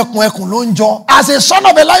 As a son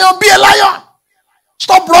of a lion, be a lion.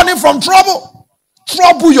 Stop running from trouble.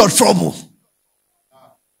 Trouble your trouble.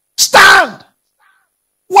 Stand.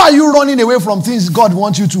 Why are you running away from things God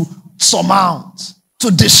wants you to surmount,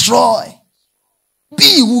 to destroy?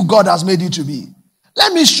 Be who God has made you to be.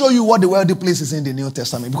 Let me show you what the wealthy place is in the New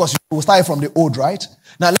Testament, because we started from the old, right?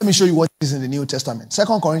 Now let me show you what is in the New Testament.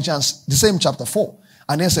 2 Corinthians, the same chapter 4,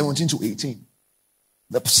 and then 17 to 18.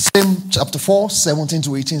 The same chapter 4, 17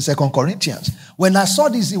 to 18, 2 Corinthians. When I saw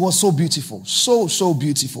this, it was so beautiful. So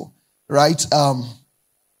beautiful. Right?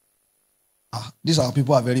 These are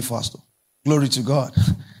people are very fast. Though. Glory to God.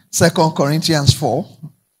 2 Corinthians 4.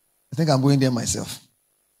 I think I'm going there myself.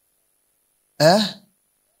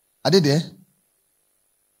 Are they there?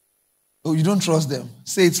 Oh, you don't trust them.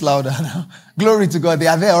 Say it louder now. Glory to God. They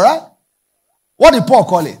are there, all right? What did Paul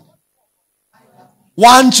call it?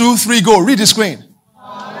 1, 2, 3, go. Read the screen.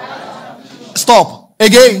 Stop.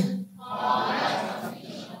 Again.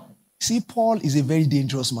 See, Paul is a very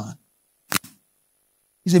dangerous man.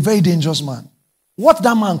 He's a very dangerous man. What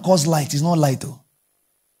that man calls light is not light, though.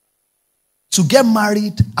 To get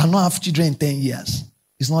married and not have children in 10 years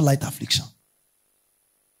is not light affliction.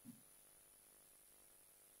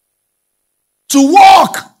 To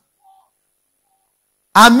work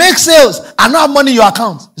and make sales and not have money in your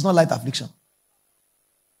account is not light affliction.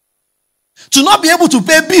 To not be able to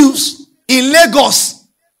pay bills in Lagos,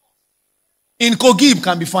 in Kogib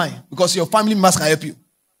can be fine because your family members can help you.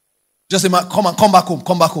 Just say, come back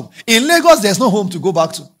home. In Lagos, there's no home to go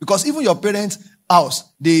back to because even your parents'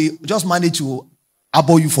 house, they just manage to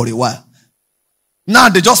abhor you for a while. Now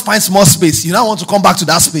they just find small space. You now want to come back to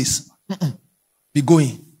that space. Be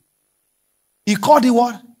going. He called it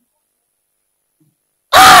what?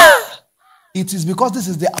 It is because this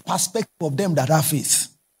is the perspective of them that have faith.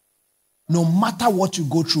 No matter what you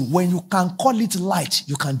go through, when you can call it light,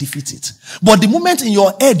 you can defeat it. But the moment in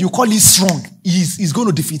your head you call it strong, he's going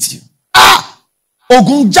to defeat you.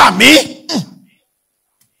 Ogun Jami.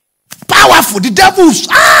 Powerful. The devil's.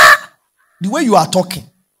 The way you are talking,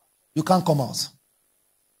 you can't come out.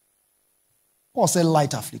 Paul said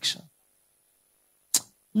light affliction.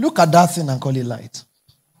 Look at that thing and call it light.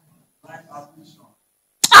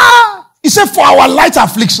 He said for our light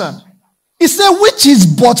affliction. He said which is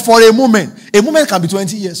but for a moment. A moment can be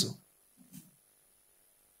 20 years.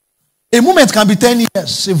 A moment can be 10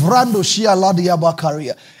 years. A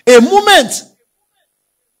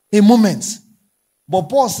moment. But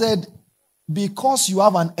Paul said, because you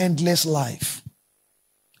have an endless life,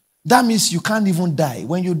 that means you can't even die.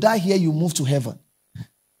 When you die here, you move to heaven.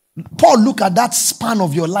 Paul, look at that span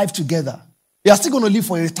of your life together. You are still going to live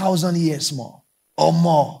for 1,000 years more or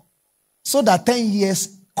more. So that 10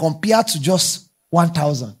 years compared to just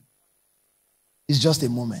 1,000 is just a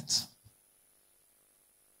moment.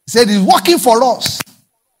 He said it's working for us.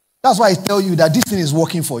 That's why I tell you that this thing is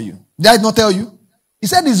working for you. Did I not tell you? He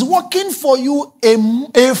said it's working for you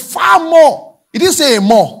a far more. He didn't say a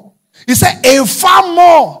more. He said a far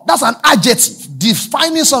more. That's an adjective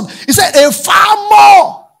defining something. He said a far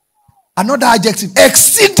more. Another adjective.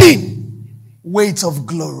 Exceeding weight of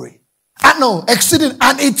glory. Exceeding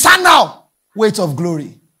an eternal weight of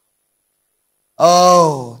glory.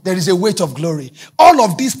 Oh, there is a weight of glory. All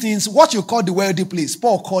of these things, what you call the wealthy place,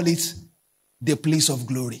 Paul called it the place of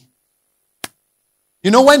glory. You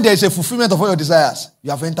know, when there is a fulfillment of all your desires, you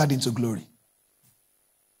have entered into glory.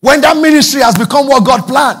 When that ministry has become what God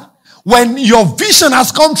planned, when your vision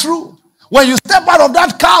has come true, when you step out of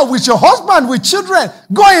that car with your husband, with children,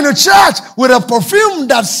 go into church with a perfume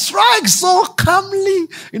that strikes so calmly,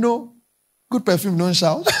 good perfume, don't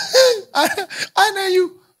shout. I know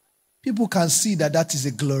you. People can see that is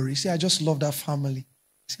a glory. See, I just love that family.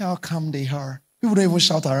 See how calm they are. People don't even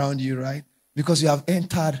shout around you, right? Because you have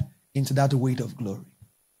entered into that weight of glory.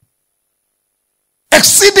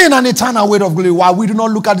 Exceeding an eternal weight of glory. Why we do not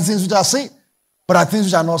look at the things which are seen, but at things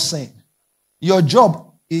which are not seen. Your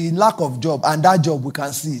job, in lack of job, and that job, we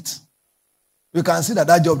can see it. We can see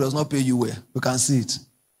that job does not pay you well. We can see it.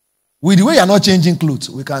 With the way you are not changing clothes,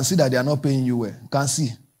 we can see that they are not paying you well. We can see.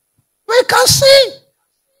 We can see.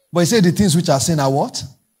 But he said the things which are seen are what?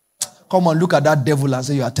 Come on, look at that devil and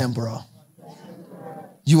say you are temporal.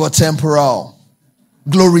 You are temporal.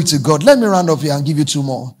 Glory to God. Let me round up here and give you 2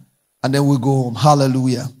 more. And then we'll go home.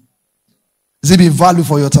 Hallelujah. Has it been value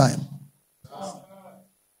for your time?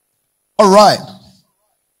 All right.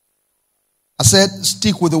 I said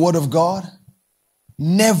stick with the word of God.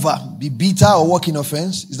 Never be bitter or walk in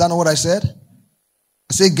offense. Is that not what I said?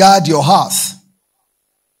 I said guard your heart.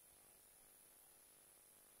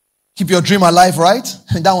 Keep your dream alive, right?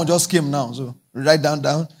 And that one just came now. So write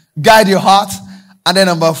down. Guide your heart. And then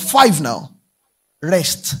number 5 now.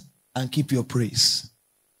 Rest and keep your praise.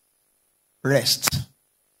 Rest.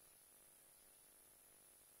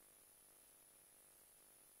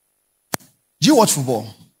 Do you watch football?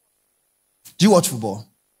 Do you watch football?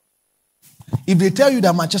 If they tell you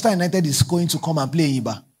that Manchester United is going to come and play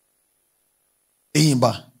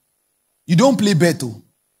Eyimba, you don't play bet. You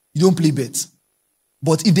don't play bet.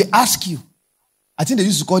 But if they ask you, I think they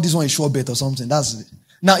used to call this one a sure bet or something. That's it.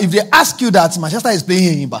 Now, if they ask you that Manchester is playing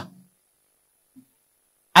here in Imba,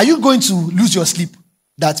 are you going to lose your sleep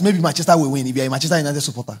that maybe Manchester will win if you're a Manchester United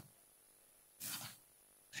supporter?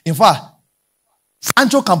 In fact,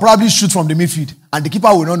 Sancho can probably shoot from the midfield and the keeper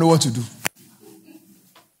will not know what to do.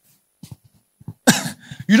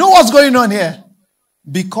 You know what's going on here?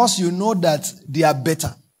 Because you know that they are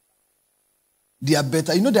better. They are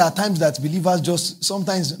better. You know, there are times that believers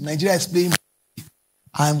sometimes Nigeria is playing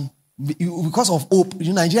and because of hope,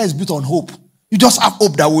 Nigeria is built on hope. You just have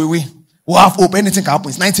hope that we win. We'll have hope. Anything can happen.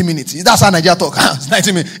 It's 90 minutes. That's how Nigeria talk. It's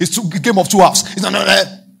 90 minutes. It's a game of 2 halves. It's not.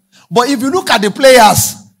 But if you look at the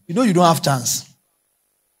players, you know you don't have chance.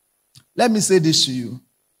 Let me say this to you.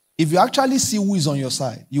 If you actually see who is on your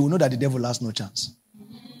side, you will know that the devil has no chance.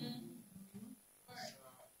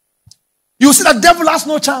 You see that the devil has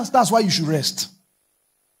no chance. That's why you should rest.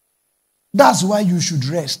 That's why you should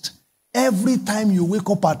rest. Every time you wake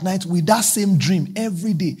up at night with that same dream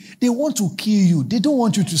every day, they want to kill you. They don't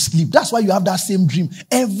want you to sleep. That's why you have that same dream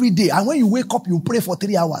every day. And when you wake up, you pray for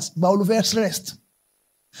 3 hours. But all of us rest.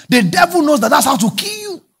 The devil knows that that's how to kill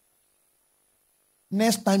you.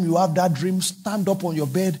 Next time you have that dream, stand up on your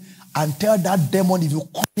bed and tell that demon, if you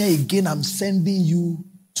come here again, I'm sending you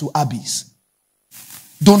to abyss.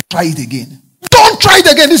 Don't try it again. Don't try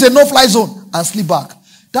it again. This is a no-fly zone. And sleep back.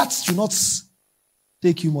 That should not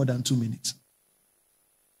take you more than 2 minutes.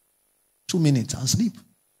 2 minutes and sleep.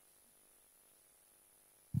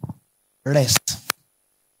 Rest.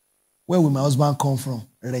 Where will my husband come from?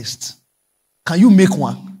 Rest. Can you make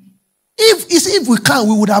one? If we can,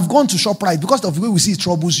 we would have gone to ShopRite because of the way we see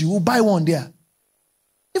troubles. You will buy one there.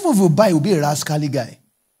 Even if you buy, you'll be a rascally guy.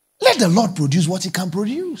 Let the Lord produce what He can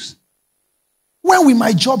produce. When will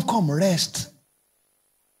my job come? Rest.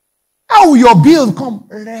 How will your bill come?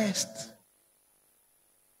 Rest.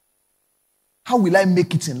 How will I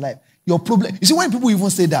make it in life? Your problem. You see, when people even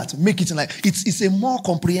say that, make it in life, it's a more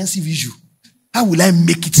comprehensive issue. How will I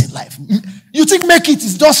make it in life? You think make it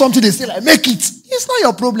is just something they say like, make it. It's not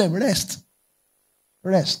your problem. Rest.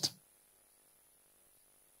 Rest.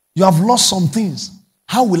 You have lost some things.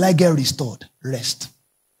 How will I get restored? Rest.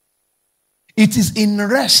 It is in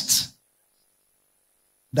rest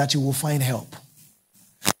that you will find help.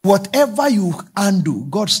 Whatever you undo,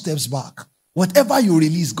 God steps back. Whatever you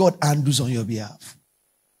release, God undoes on your behalf.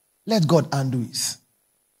 Let God undo it.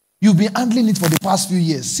 You've been handling it for the past few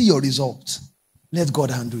years. See your results. Let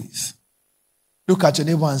God undo it. Look at your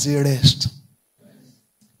neighbor and say, rest.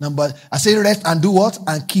 I say rest and do what?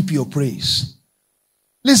 And keep your praise.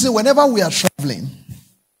 Listen, whenever we are traveling,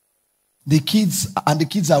 the kids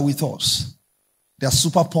are with us. They are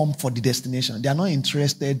super pumped for the destination. They are not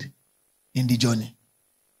interested in the journey.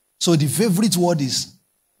 So the favorite word is,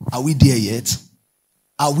 are we there yet?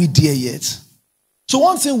 Are we there yet? So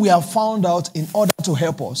one thing we have found out in order to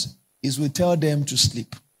help us is we tell them to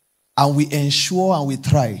sleep. And we ensure and we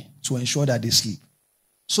try to ensure that they sleep.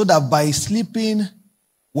 So that by sleeping,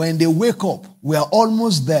 when they wake up, we are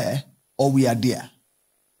almost there or we are there.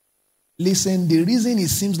 Listen, the reason it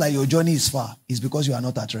seems like your journey is far is because you are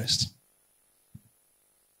not at rest.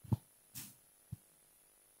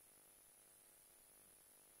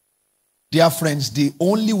 Dear friends, the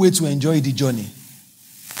only way to enjoy the journey,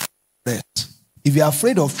 rest. If you are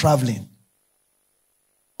afraid of traveling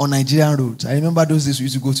on Nigerian roads, I remember those days we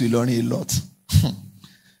used to go to Ilorin a lot.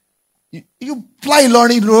 You fly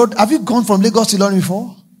Ilorin road. Have you gone from Lagos to Ilorin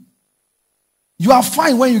before? You are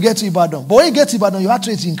fine when you get to Ibadan. But when you get to Ibadan, your heart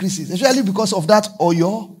rate increases. Especially because of that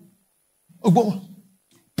Oyo.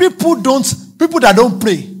 People that don't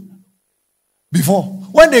pray before,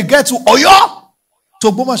 when they get to Oyo, to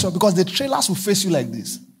Ogbomoso, because the trailers will face you like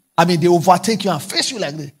this. I mean, they overtake you and face you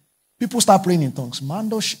like this. People start praying in tongues.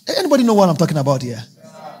 Anybody know what I'm talking about here?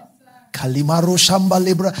 Kalimaro, Shamba,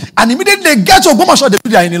 Lebra. And immediately they get to Ogbomoso,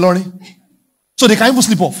 they are in Ilorin. So they can even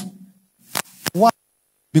sleep off. Why?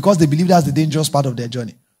 Because they believe that's the dangerous part of their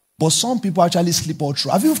journey. But some people actually sleep all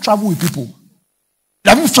through. Have you traveled with people?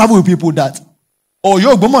 Have you traveled with people that, oh,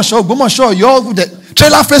 you're Ogbomoso, you're the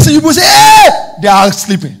trailer facing you, people say, hey! They are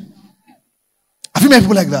sleeping. Have you met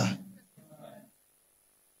people like that?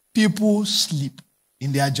 People sleep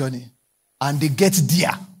in their journey and they get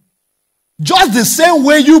there. Just the same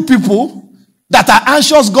way you people that are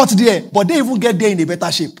anxious got there, but they even get there in a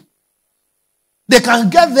better shape. They can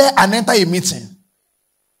get there and enter a meeting.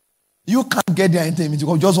 You can't get there and enter a meeting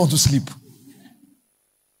because you just want to sleep.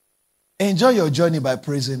 Enjoy your journey by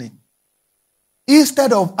praising Him.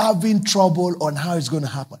 Instead of having trouble on how it's going to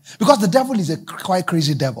happen. Because the devil is a quite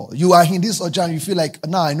crazy devil. You are in this urgent and you feel like,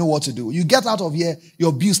 now I know what to do. You get out of here,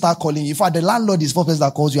 your bill start calling you. In fact, the landlord is the first person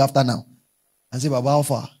that calls you after now. And say, Baba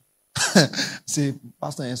Alpha. Say,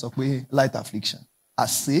 Pastor ends up with light affliction. I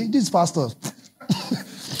say, these pastors.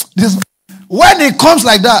 When it comes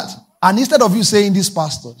like that, and instead of you saying these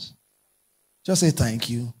pastors, just say, thank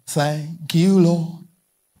you. Thank you, Lord.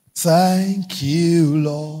 Thank you,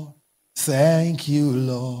 Lord. Thank you,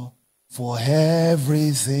 Lord, for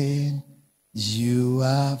everything you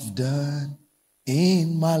have done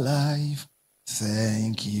in my life.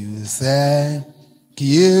 Thank you,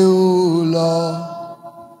 Lord.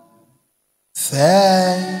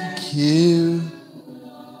 Thank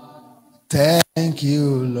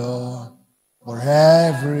you, Lord, for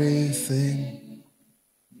everything.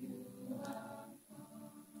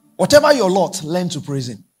 Whatever your lot, learn to praise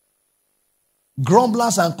him.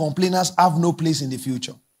 Grumblers and complainers have no place in the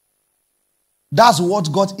future. That's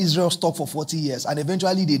what got Israel stuck for 40 years, and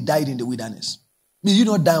eventually they died in the wilderness. May you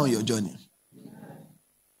not die on your journey.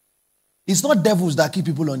 It's not devils that keep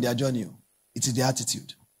people on their journey. It is the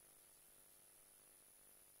attitude.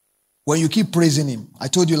 When you keep praising him, I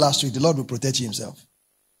told you last week, the Lord will protect you himself.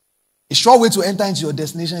 A sure way to enter into your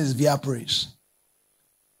destination is via praise.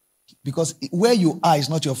 Because where you are is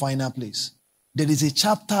not your final place. There is a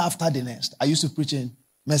chapter after the next. I used to preach a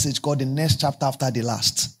message called the next chapter after the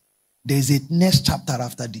last. There is a next chapter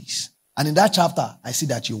after this. And in that chapter, I see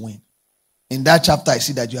that you win. In that chapter, I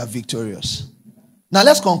see that you are victorious. Now,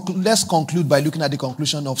 let's conclude by looking at the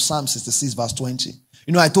conclusion of Psalm 66, verse 20.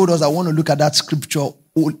 You know, I told us I want to look at that scripture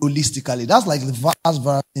holistically. That's like the last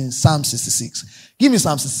verse in Psalm 66. Give me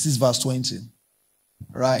Psalm 66, verse 20.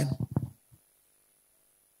 Right?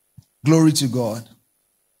 Glory to God.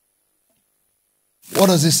 What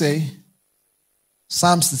does it say?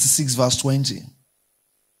 Psalm 66, verse 20.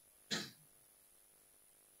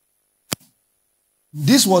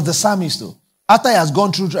 This was the psalmist, though. After he has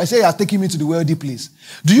gone through, I say he has taken me to the wealthy place.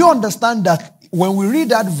 Do you understand that when we read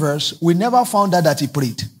that verse, we never found out that he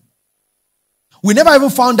prayed? We never even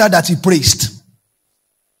found out that he praised.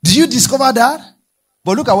 Did you discover that?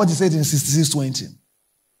 But look at what he said in 66:20.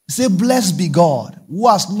 He said, blessed be God, who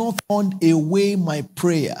has not turned away my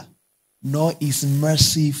prayer, nor his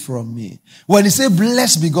mercy from me. When he said,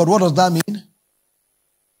 blessed be God, what does that mean?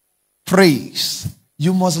 Praise.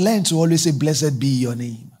 You must learn to always say, blessed be your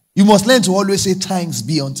name. You must learn to always say, thanks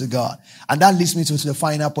be unto God. And that leads me to the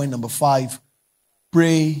final point, number 5.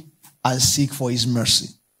 Pray and seek for his mercy.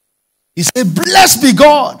 He said, blessed be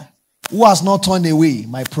God, who has not turned away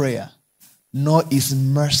my prayer, nor his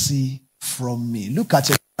mercy from me. Look at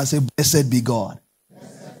it and say, blessed be God.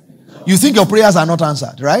 You think your prayers are not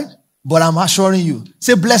answered, right? But I'm assuring you,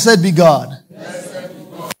 say, blessed be God,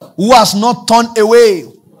 who has not turned away.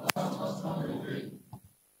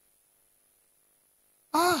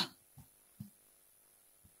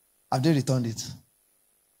 Have they returned it?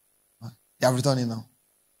 They have returned it now.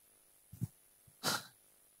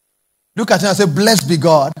 Look at him and say, blessed be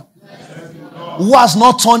God, who has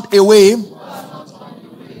not turned away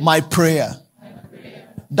my prayer.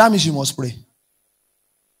 That means you must pray.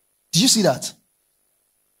 Did you see that?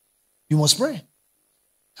 You must pray.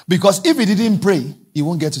 Because if he didn't pray, he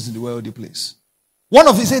won't get to the wealthy place. One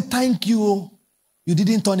of them said, thank you. You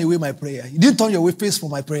didn't turn away my prayer. You didn't turn your face for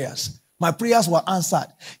my prayers. My prayers were answered.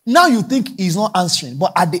 Now you think he's not answering,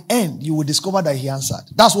 but at the end, you will discover that he answered.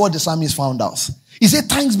 That's what the psalmist found out. He said,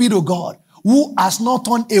 thanks be to God, who has not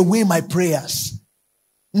turned away my prayers,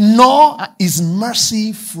 nor his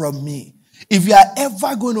mercy from me. If you are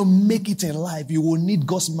ever going to make it in life, you will need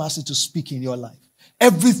God's mercy to speak in your life.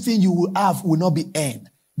 Everything you will have will not be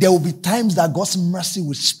earned. There will be times that God's mercy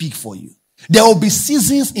will speak for you. There will be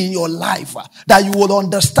seasons in your life that you will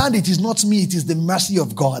understand it is not me, it is the mercy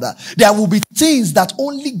of God. There will be things that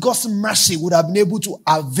only God's mercy would have been able to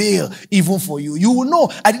avail even for you. You will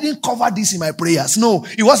know, I didn't cover this in my prayers. No,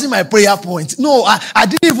 it wasn't my prayer point. No, I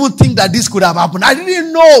didn't even think that this could have happened. I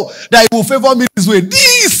didn't know that it will favor me this way.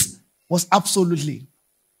 This was absolutely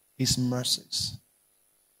his mercies.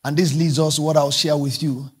 And this leads us to what I'll share with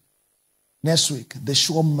you next week, the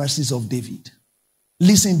sure mercies of David.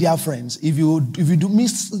 Listen, dear friends, if you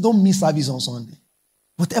don't miss service on Sunday,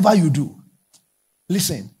 whatever you do,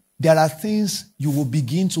 listen, there are things you will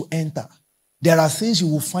begin to enter. There are things you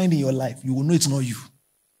will find in your life. You will know it's not you.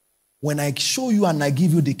 When I show you and I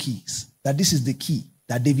give you the keys, that this is the key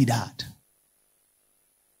that David had.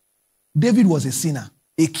 David was a sinner,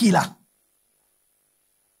 a killer.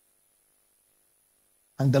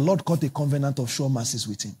 And the Lord cut a covenant of sure mercies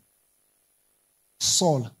with him.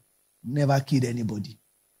 Saul never killed anybody.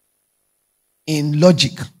 In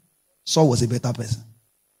logic, Saul was a better person.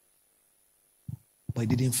 But he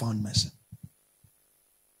didn't find mercy.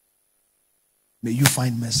 May you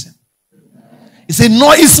find mercy. He said,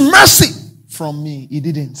 no, it's mercy from me. He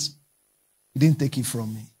didn't. He didn't take it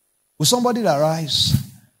from me. Will somebody rise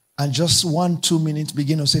and just 1-2 minutes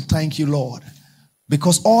begin to say, thank you, Lord,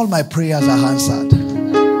 because all my prayers are answered.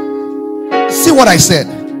 See what I said?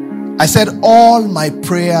 I said all my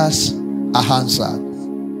prayers are answered.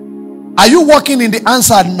 Are you walking in the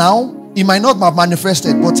answered now? It might not have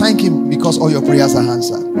manifested, but thank Him because all your prayers are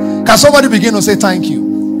answered. Can somebody begin to say thank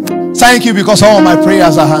you? Thank you because all my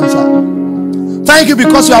prayers are answered. Thank you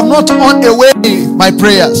because you have not turned away my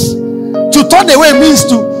prayers. To turn away means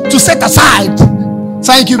to set aside.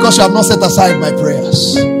 Thank you because you have not set aside my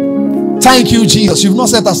prayers. Thank you, Jesus. You've not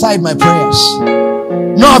set aside my prayers.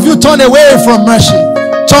 Nor have you turned away from mercy.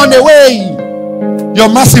 Turn away your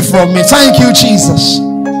mercy from me. Thank you, Jesus.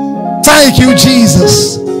 Thank you,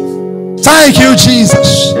 Jesus. Thank you,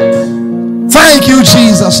 Jesus. Thank you,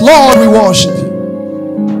 Jesus. Lord, we worship you.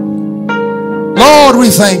 Lord, we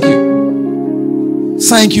thank you.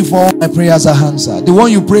 Thank you for all my prayers are answered. The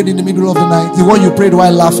one you prayed in the middle of the night, the one you prayed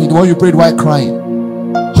while laughing, the one you prayed while crying.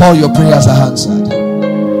 All your prayers are answered.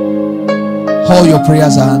 All your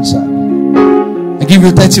prayers are answered. I give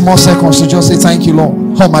you 30 more seconds to just say thank you, Lord.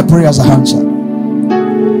 All my prayers are answered.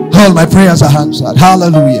 All my prayers are answered.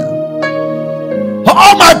 Hallelujah.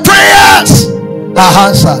 All my prayers are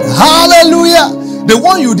answered. Hallelujah. The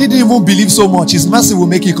one you didn't even believe so much, His mercy will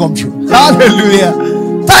make it come true. Hallelujah.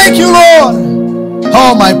 Thank you, Lord.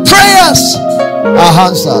 All my prayers are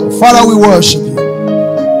answered. Father, we worship you.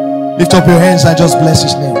 Lift up your hands and just bless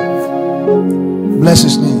His name. Bless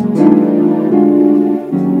His name.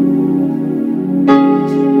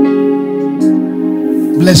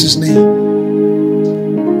 Bless His name.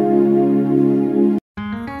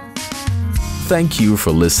 Thank you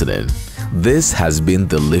for listening. This has been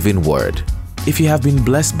The Living Word. If you have been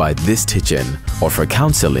blessed by this teaching, or for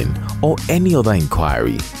counseling or any other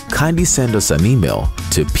inquiry, kindly send us an email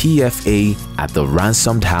to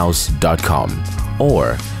pfa@theransomedhouse.com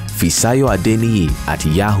or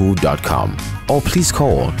fisayoadeniyi@yahoo.com, or please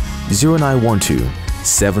call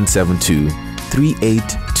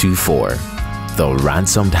 0912-772-3824. The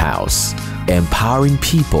Ransomed House, empowering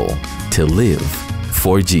people to live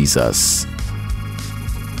for Jesus.